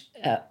challenge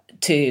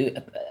to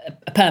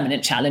a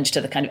permanent challenge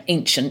to the kind of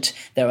ancient,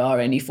 there are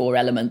only four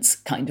elements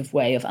kind of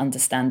way of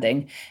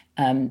understanding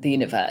the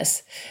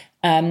universe.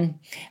 And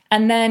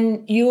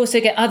then you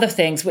also get other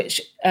things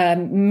which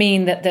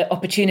mean that the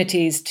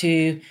opportunities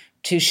to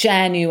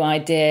share new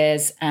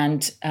ideas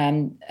and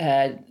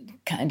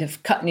kind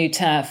of cut new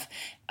turf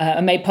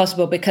are made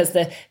possible because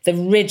the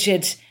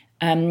rigid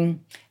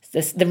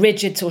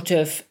sort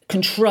of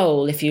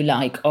control, if you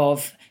like,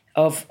 of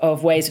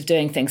ways of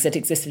doing things that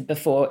existed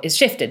before is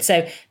shifted.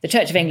 So the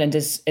Church of England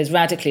is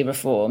radically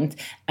reformed,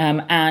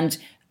 and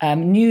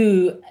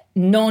new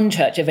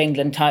non-Church of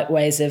England type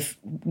ways of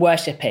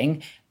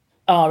worshipping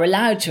are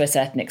allowed to a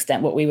certain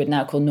extent. What we would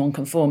now call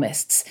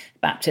nonconformists,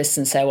 Baptists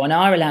and so on,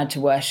 are allowed to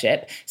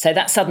worship. So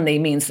that suddenly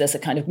means there's a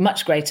kind of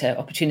much greater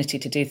opportunity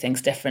to do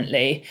things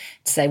differently,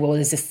 to say, well,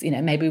 is this,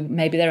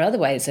 maybe there are other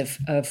ways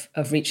of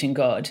reaching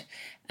God.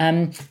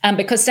 And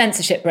because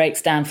censorship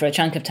breaks down for a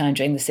chunk of time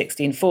during the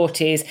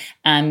 1640s,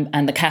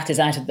 and the cat is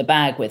out of the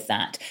bag with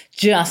that,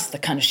 just the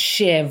kind of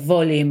sheer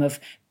volume of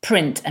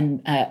print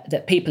and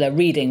that people are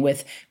reading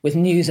with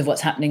news of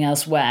what's happening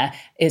elsewhere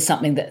is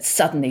something that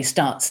suddenly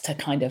starts to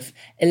kind of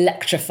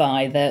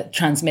electrify the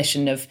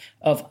transmission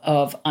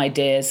of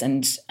ideas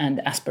and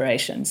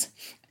aspirations.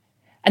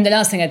 And the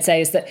last thing I'd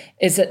say is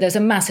that there's a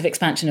massive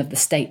expansion of the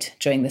state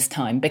during this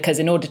time, because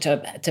in order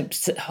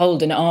to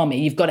hold an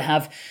army, you've got to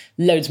have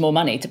loads more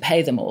money to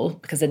pay them all,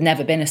 because there'd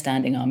never been a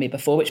standing army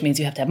before, which means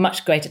you have to have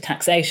much greater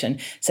taxation.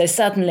 So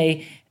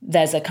suddenly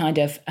there's a kind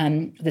of,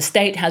 the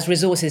state has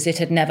resources it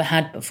had never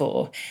had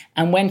before.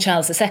 And when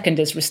Charles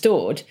II is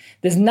restored,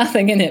 there's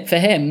nothing in it for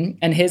him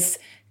and his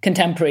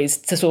contemporaries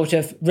to sort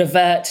of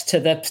revert to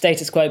the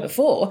status quo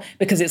before,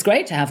 because it's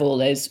great to have all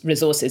those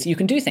resources. You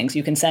can do things.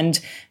 You can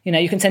send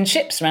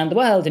ships around the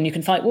world, and you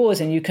can fight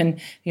wars, and you can,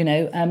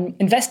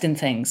 invest in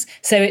things.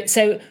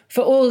 So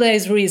for all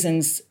those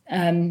reasons,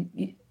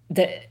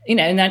 that,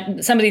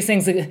 and some of these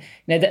things that,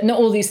 that not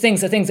all these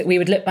things are things that we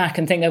would look back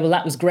and think, oh, well,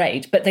 that was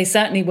great, but they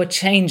certainly were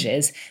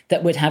changes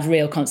that would have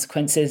real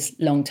consequences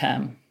long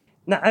term.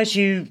 Now, as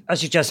you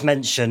just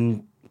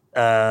mentioned,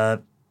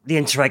 the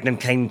interregnum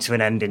came to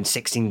an end in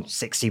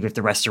 1660 with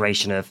the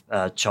restoration of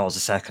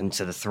Charles II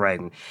to the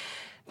throne.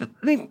 But,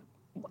 I mean,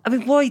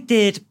 why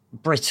did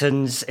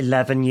Britain's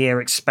 11-year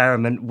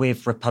experiment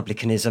with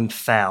republicanism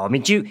fail? I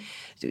mean, can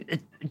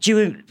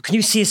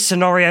you see a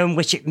scenario in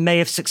which it may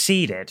have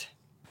succeeded?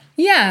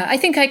 Yeah, I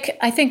think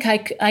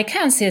I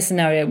can see a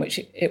scenario in which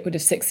it would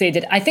have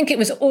succeeded. I think it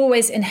was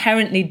always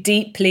inherently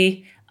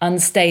deeply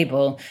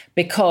unstable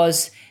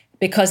because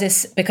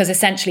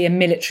essentially a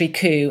military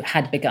coup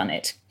had begun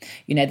it.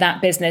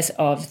 That business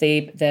of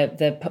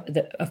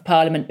of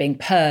Parliament being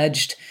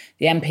purged,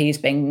 the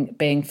MPs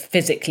being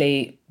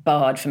physically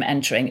barred from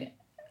entering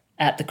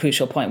at the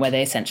crucial point where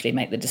they essentially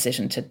make the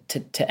decision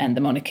to end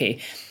the monarchy,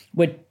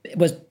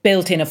 was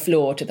built in a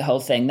flaw to the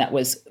whole thing that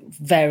was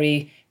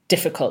very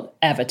difficult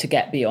ever to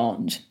get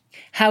beyond.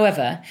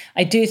 However,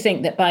 I do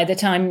think that by the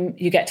time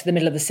you get to the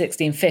middle of the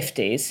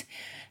 1650s,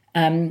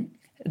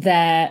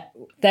 there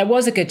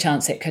was a good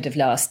chance it could have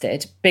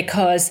lasted,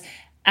 because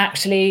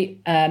actually,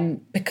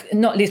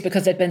 not least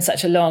because there'd been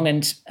such a long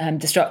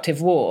and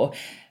destructive war,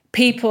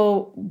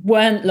 people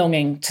weren't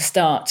longing to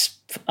start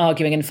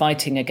arguing and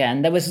fighting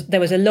again. There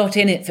was a lot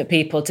in it for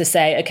people to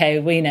say, okay,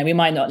 we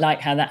might not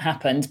like how that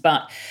happened,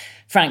 but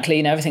frankly,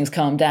 everything's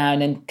calmed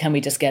down, and can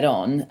we just get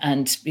on?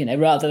 And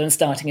rather than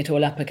starting it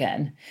all up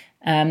again.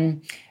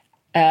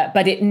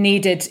 But it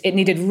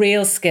needed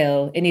real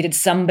skill. It needed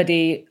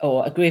somebody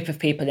or a group of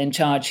people in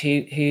charge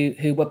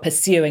who were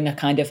pursuing a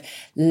kind of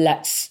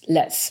let's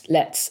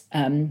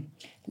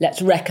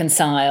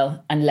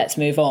reconcile and let's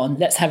move on.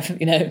 Let's have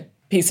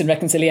peace and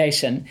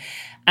reconciliation.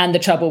 And the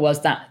trouble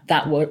was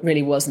that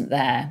really wasn't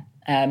there.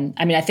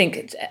 I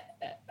think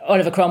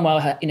Oliver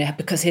Cromwell,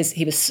 because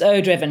he was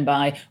so driven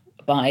by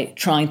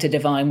trying to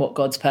divine what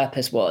God's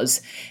purpose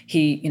was,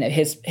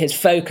 his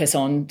focus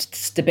on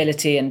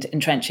stability and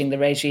entrenching the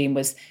regime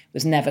was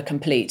never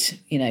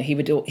complete.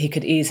 He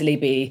could easily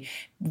be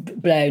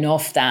blown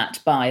off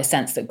that by a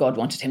sense that God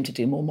wanted him to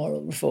do more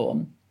moral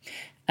reform.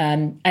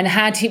 And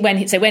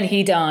when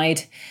he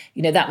died,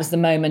 that was the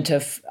moment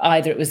of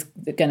either it was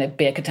going to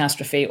be a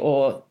catastrophe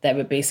or there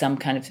would be some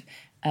kind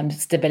of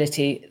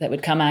stability that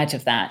would come out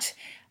of that.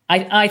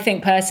 I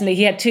think personally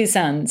he had two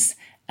sons.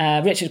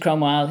 Richard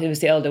Cromwell, who was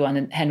the older one,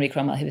 and Henry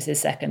Cromwell, who was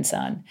his second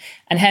son.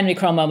 And Henry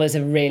Cromwell was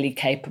a really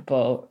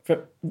capable,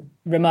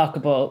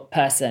 remarkable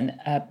person,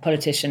 a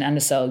politician and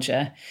a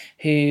soldier,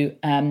 who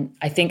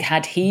I think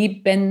had he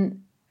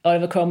been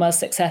Oliver Cromwell's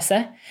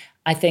successor,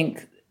 I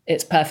think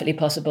it's perfectly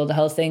possible the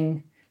whole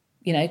thing,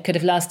 could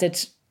have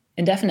lasted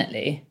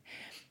indefinitely.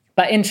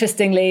 But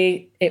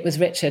interestingly, it was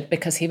Richard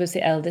because he was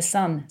the eldest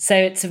son. So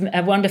it's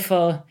a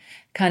wonderful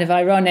kind of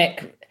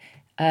ironic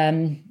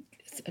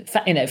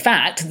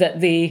fact that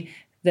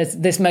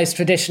this most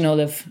traditional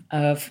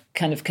of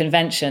kind of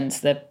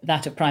conventions,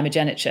 that of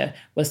primogeniture,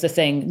 was the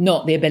thing,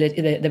 not the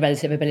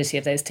relative ability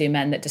of those two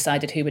men that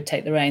decided who would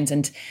take the reins.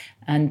 And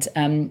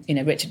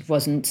Richard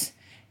wasn't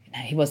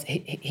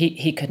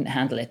he couldn't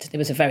handle it. It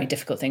was a very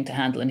difficult thing to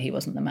handle, and he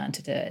wasn't the man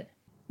to do it.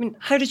 I mean,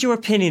 how did your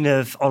opinion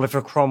of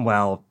Oliver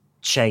Cromwell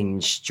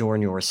change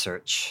during your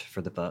research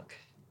for the book?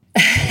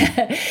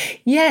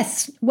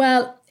 Yes,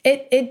 well,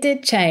 it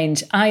did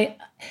change. I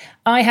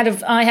had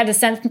a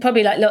sense,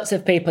 probably like lots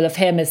of people, of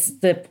him as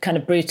the kind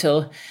of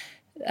brutal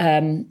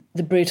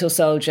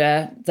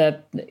soldier,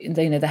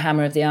 the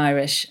hammer of the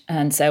Irish,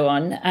 and so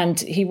on. And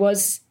he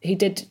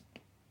did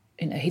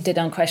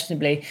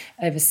unquestionably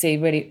oversee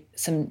really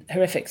some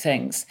horrific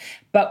things.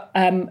 But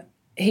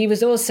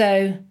he's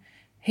also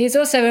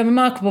a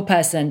remarkable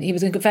person. He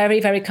was a very,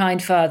 very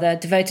kind father,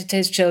 devoted to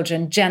his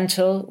children,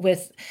 gentle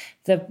with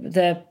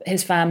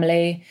his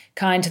family,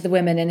 kind to the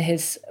women in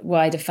his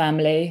wider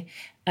family.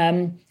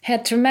 He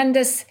had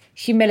tremendous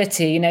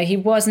humility. He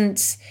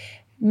wasn't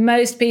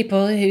most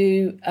people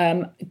who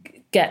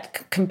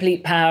get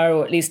complete power,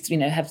 or at least,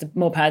 have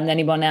more power than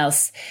anyone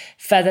else,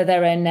 feather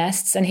their own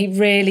nests. And he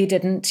really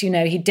didn't,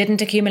 he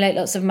didn't accumulate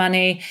lots of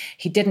money.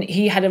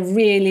 He had a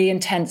really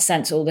intense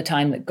sense all the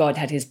time that God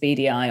had his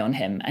beady eye on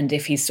him. And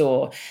if he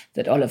saw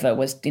that Oliver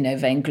was,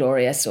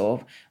 vainglorious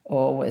or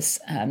was,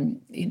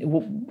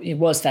 he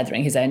was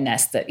feathering his own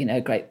nest, that,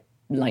 a great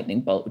lightning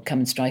bolt would come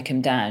and strike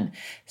him down.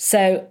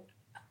 So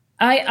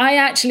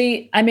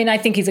I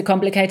think he's a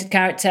complicated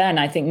character, and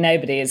I think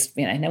nobody is,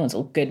 no one's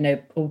all good, no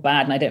all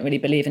bad, and I don't really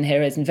believe in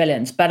heroes and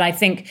villains. But I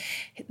think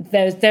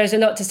there's a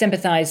lot to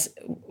sympathise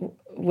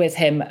with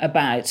him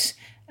about,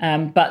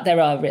 but there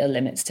are real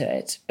limits to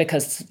it,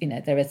 because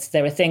there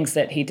are things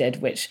that he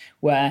did which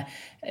were,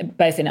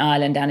 both in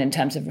Ireland and in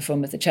terms of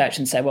reform of the church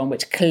and so on,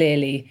 which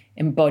clearly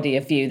embody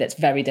a view that's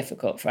very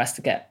difficult for us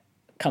to get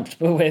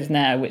comfortable with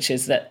now, which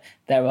is that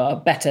there are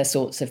better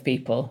sorts of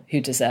people who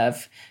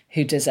deserve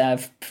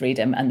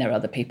freedom, and there are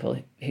other people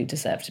who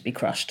deserve to be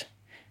crushed,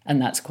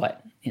 and that's quite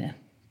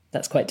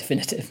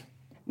definitive.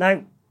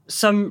 Now,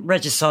 some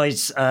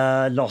regicides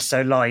lost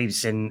their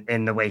lives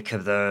in the wake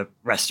of the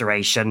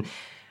Restoration,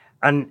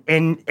 and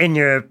in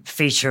your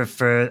feature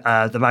for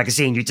the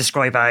magazine, you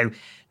describe how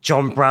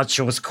John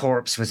Bradshaw's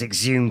corpse was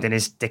exhumed and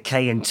his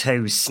decaying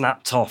toes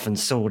snapped off and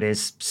sold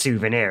as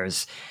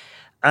souvenirs.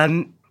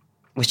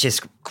 Which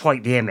is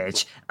quite the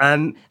image.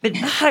 But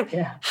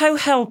how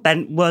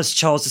hell-bent was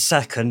Charles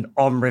II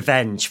on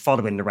revenge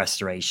following the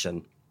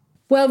Restoration?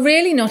 Well,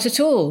 really not at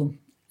all.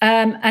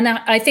 And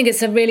I think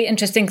it's a really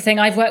interesting thing.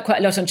 I've worked quite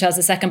a lot on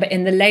Charles II, but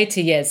in the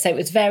later years. So it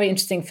was very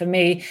interesting for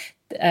me,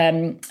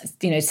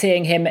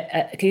 seeing him,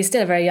 he's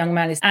still a very young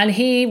man. And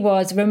he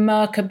was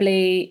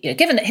remarkably,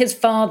 given that his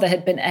father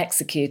had been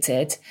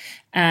executed,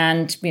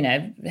 and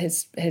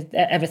his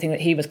everything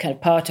that he was kind of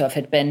part of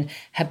had been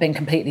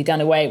completely done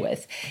away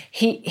with.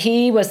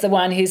 He was the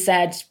one who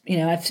said,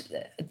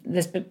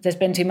 there's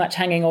been too much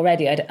hanging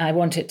already. I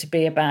want it to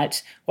be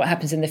about what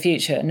happens in the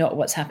future, not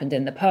what's happened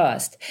in the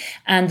past.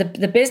 And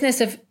the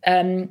business of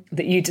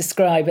that you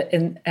describe,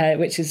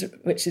 which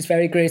is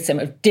very gruesome,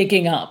 of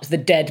digging up the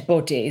dead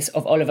bodies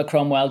of Oliver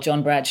Cromwell,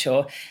 John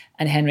Bradshaw,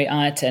 and Henry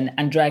Ireton,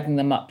 and dragging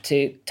them up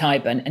to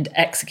Tyburn and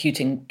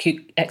executing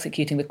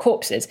the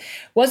corpses,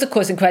 was, of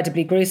course,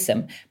 incredibly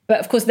gruesome.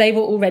 But, of course, they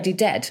were already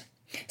dead.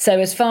 So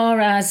as far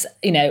as,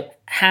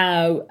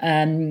 how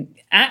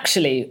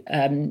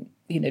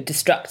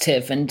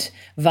destructive and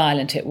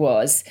violent it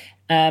was,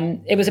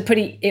 it was a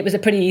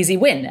pretty easy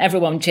win.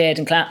 Everyone cheered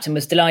and clapped and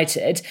was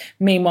delighted.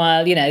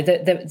 Meanwhile,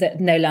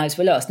 no lives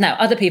were lost. Now,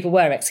 other people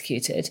were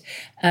executed.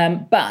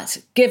 But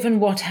given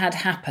what had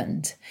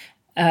happened,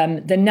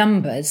 the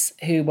numbers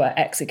who were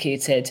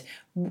executed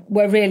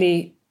were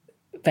really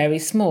very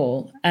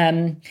small.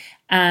 And,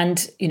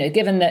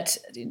 given that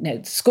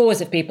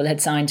scores of people had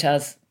signed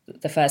Charles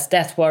I's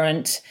death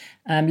warrant,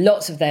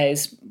 lots of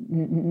those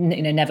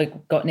never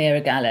got near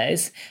a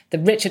gallows. The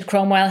Richard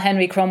Cromwell,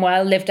 Henry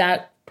Cromwell, lived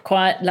out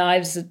quiet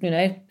lives,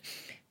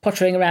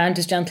 pottering around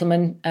as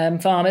gentlemen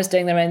farmers,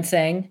 doing their own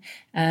thing.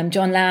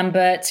 John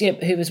Lambert,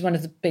 who was one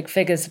of the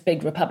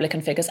big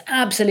Republican figures,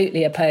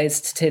 absolutely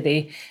opposed to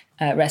the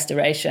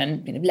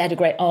Restoration, led a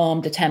great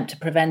armed attempt to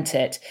prevent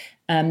it,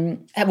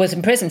 was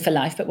imprisoned for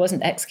life but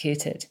wasn't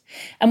executed.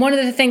 And one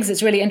of the things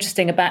that's really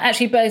interesting about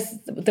actually both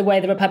the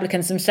way the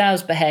Republicans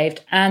themselves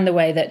behaved and the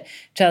way that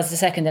Charles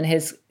II and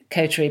his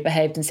coterie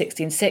behaved in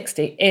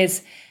 1660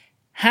 is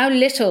how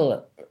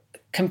little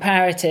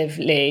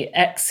comparatively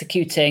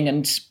executing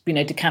and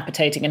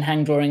decapitating and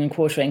hang drawing and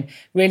quartering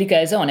really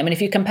goes on. I mean,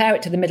 if you compare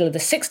it to the middle of the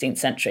 16th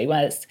century,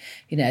 where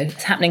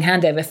it's happening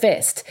hand over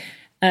fist,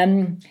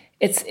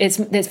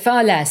 it's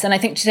far less. And I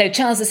think so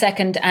Charles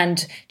II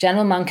and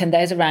General Monk and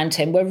those around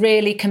him were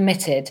really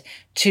committed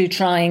to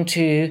trying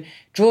to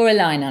draw a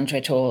line under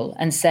it all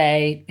and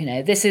say,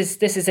 this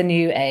is a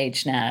new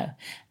age now.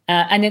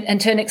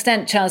 And to an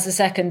extent, Charles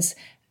II's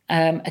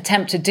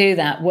attempt to do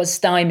that was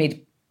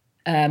stymied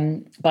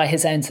by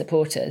his own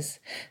supporters.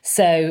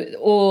 So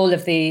all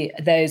of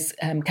those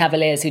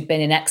cavaliers who'd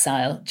been in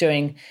exile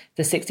during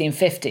the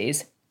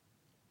 1650s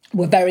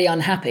were very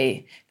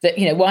unhappy that,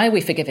 why are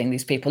we forgiving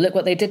these people? Look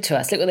what they did to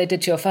us. Look what they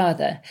did to your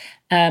father.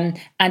 And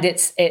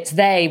it's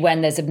they,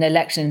 when there's an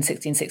election in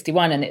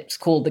 1661, and it's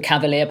called the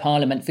Cavalier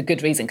Parliament for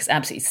good reason, because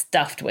absolutely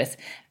stuffed with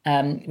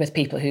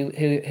people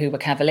who were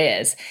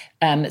Cavaliers,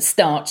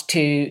 start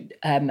to,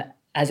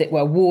 as it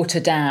were, water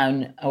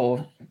down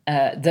or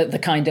the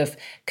kind of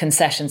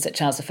concessions that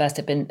Charles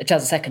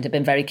II had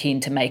been very keen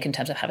to make in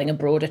terms of having a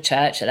broader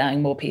church,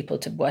 allowing more people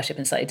to worship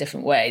in slightly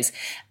different ways,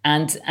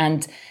 and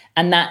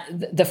that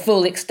the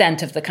full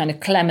extent of the kind of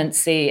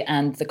clemency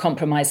and the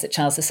compromise that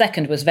Charles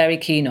II was very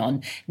keen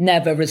on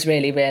never was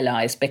really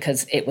realised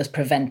because it was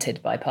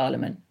prevented by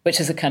Parliament, which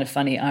is a kind of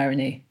funny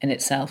irony in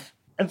itself.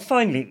 And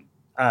finally,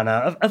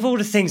 Anna, of all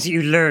the things that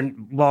you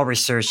learned while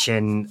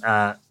researching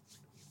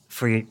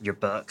for your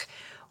book,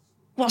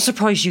 what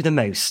surprised you the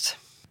most?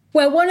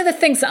 Well, one of the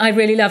things that I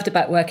really loved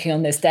about working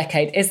on this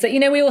decade is that,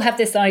 we all have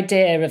this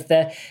idea of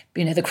the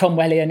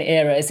Cromwellian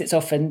era, as it's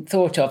often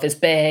thought of, as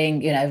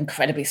being,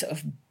 incredibly sort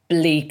of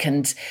bleak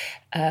and,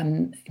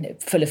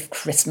 full of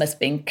Christmas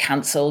being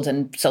cancelled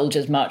and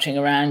soldiers marching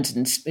around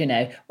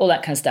and, all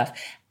that kind of stuff.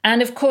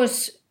 And of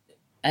course,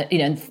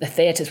 the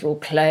theatres were all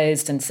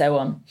closed and so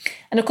on.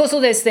 And of course,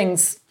 all those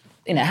things,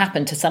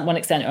 happen to one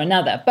extent or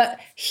another. But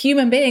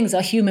human beings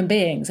are human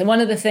beings. And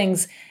one of the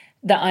things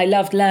that I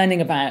loved learning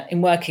about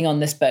in working on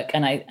this book,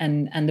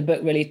 and the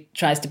book really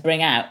tries to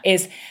bring out,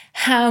 is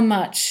how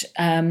much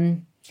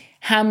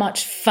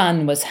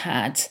fun was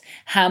had,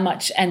 how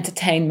much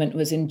entertainment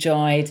was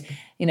enjoyed,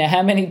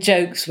 how many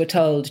jokes were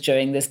told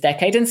during this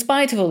decade, in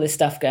spite of all this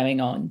stuff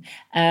going on.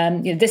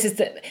 This is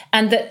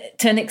that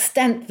to an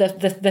extent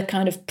the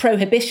kind of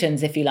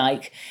prohibitions, if you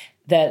like,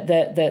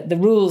 the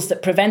rules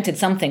that prevented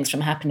some things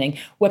from happening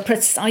were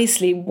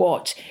precisely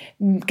what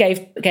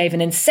gave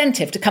an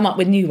incentive to come up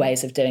with new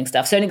ways of doing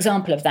stuff. So an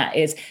example of that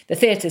is the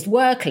theatres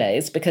were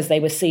closed because they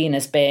were seen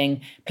as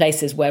being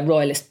places where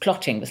royalist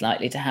plotting was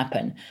likely to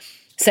happen.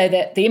 So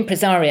that the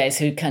impresarios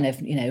who kind of,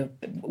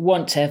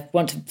 want to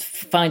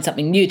find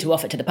something new to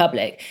offer to the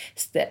public,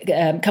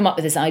 come up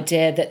with this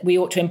idea that we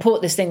ought to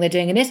import this thing they're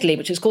doing in Italy,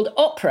 which is called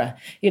opera.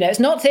 It's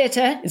not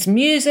theatre, it's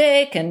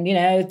music and,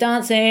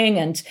 dancing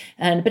and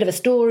a bit of a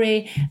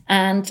story.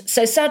 And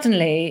so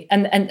suddenly,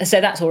 and so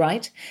that's all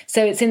right.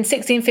 So it's in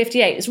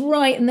 1658, it's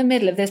right in the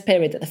middle of this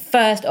period that the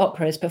first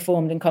opera is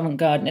performed in Covent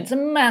Garden. It's a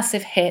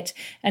massive hit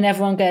and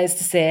everyone goes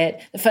to see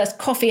it. The first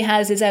coffee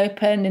houses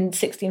open in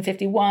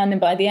 1651, and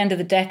by the end of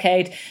the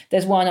decade,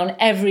 there's one on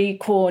every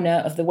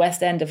corner of the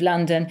West End of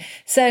London.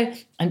 So,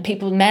 and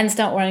men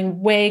start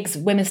wearing wigs,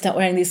 women start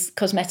wearing these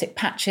cosmetic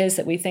patches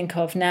that we think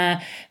of now.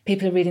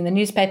 People are reading the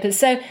newspapers.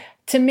 So,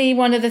 to me,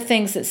 one of the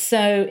things that's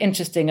so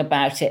interesting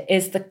about it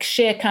is the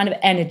sheer kind of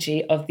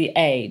energy of the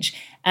age,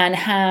 and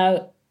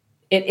how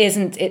it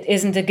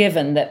isn't a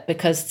given that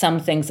because some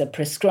things are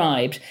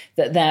prescribed,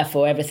 that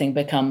therefore everything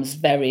becomes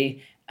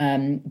very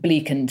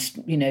bleak and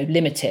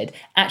limited.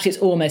 Actually, it's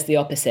almost the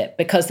opposite.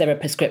 Because there are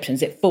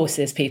prescriptions, it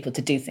forces people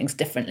to do things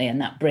differently,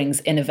 and that brings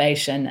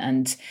innovation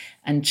and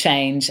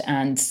change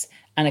and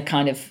a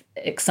kind of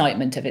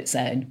excitement of its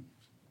own.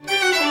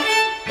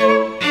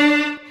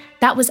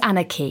 That was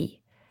Anna Key.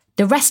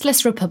 The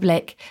Restless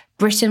Republic,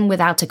 Britain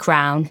Without a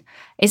Crown,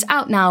 is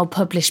out now,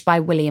 published by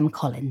William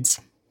Collins.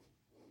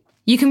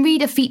 You can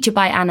read a feature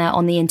by Anna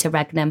on the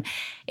interregnum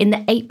in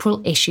the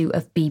April issue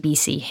of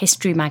BBC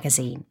History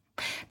magazine.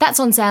 That's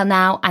on sale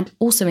now and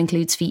also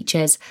includes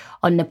features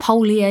on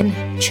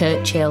Napoleon,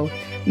 Churchill,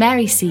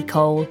 Mary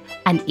Seacole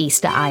and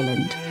Easter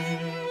Island.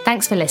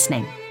 Thanks for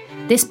listening.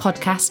 This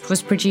podcast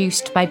was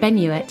produced by Ben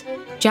Hewitt,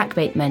 Jack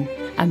Bateman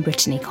and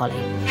Brittany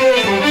Colley.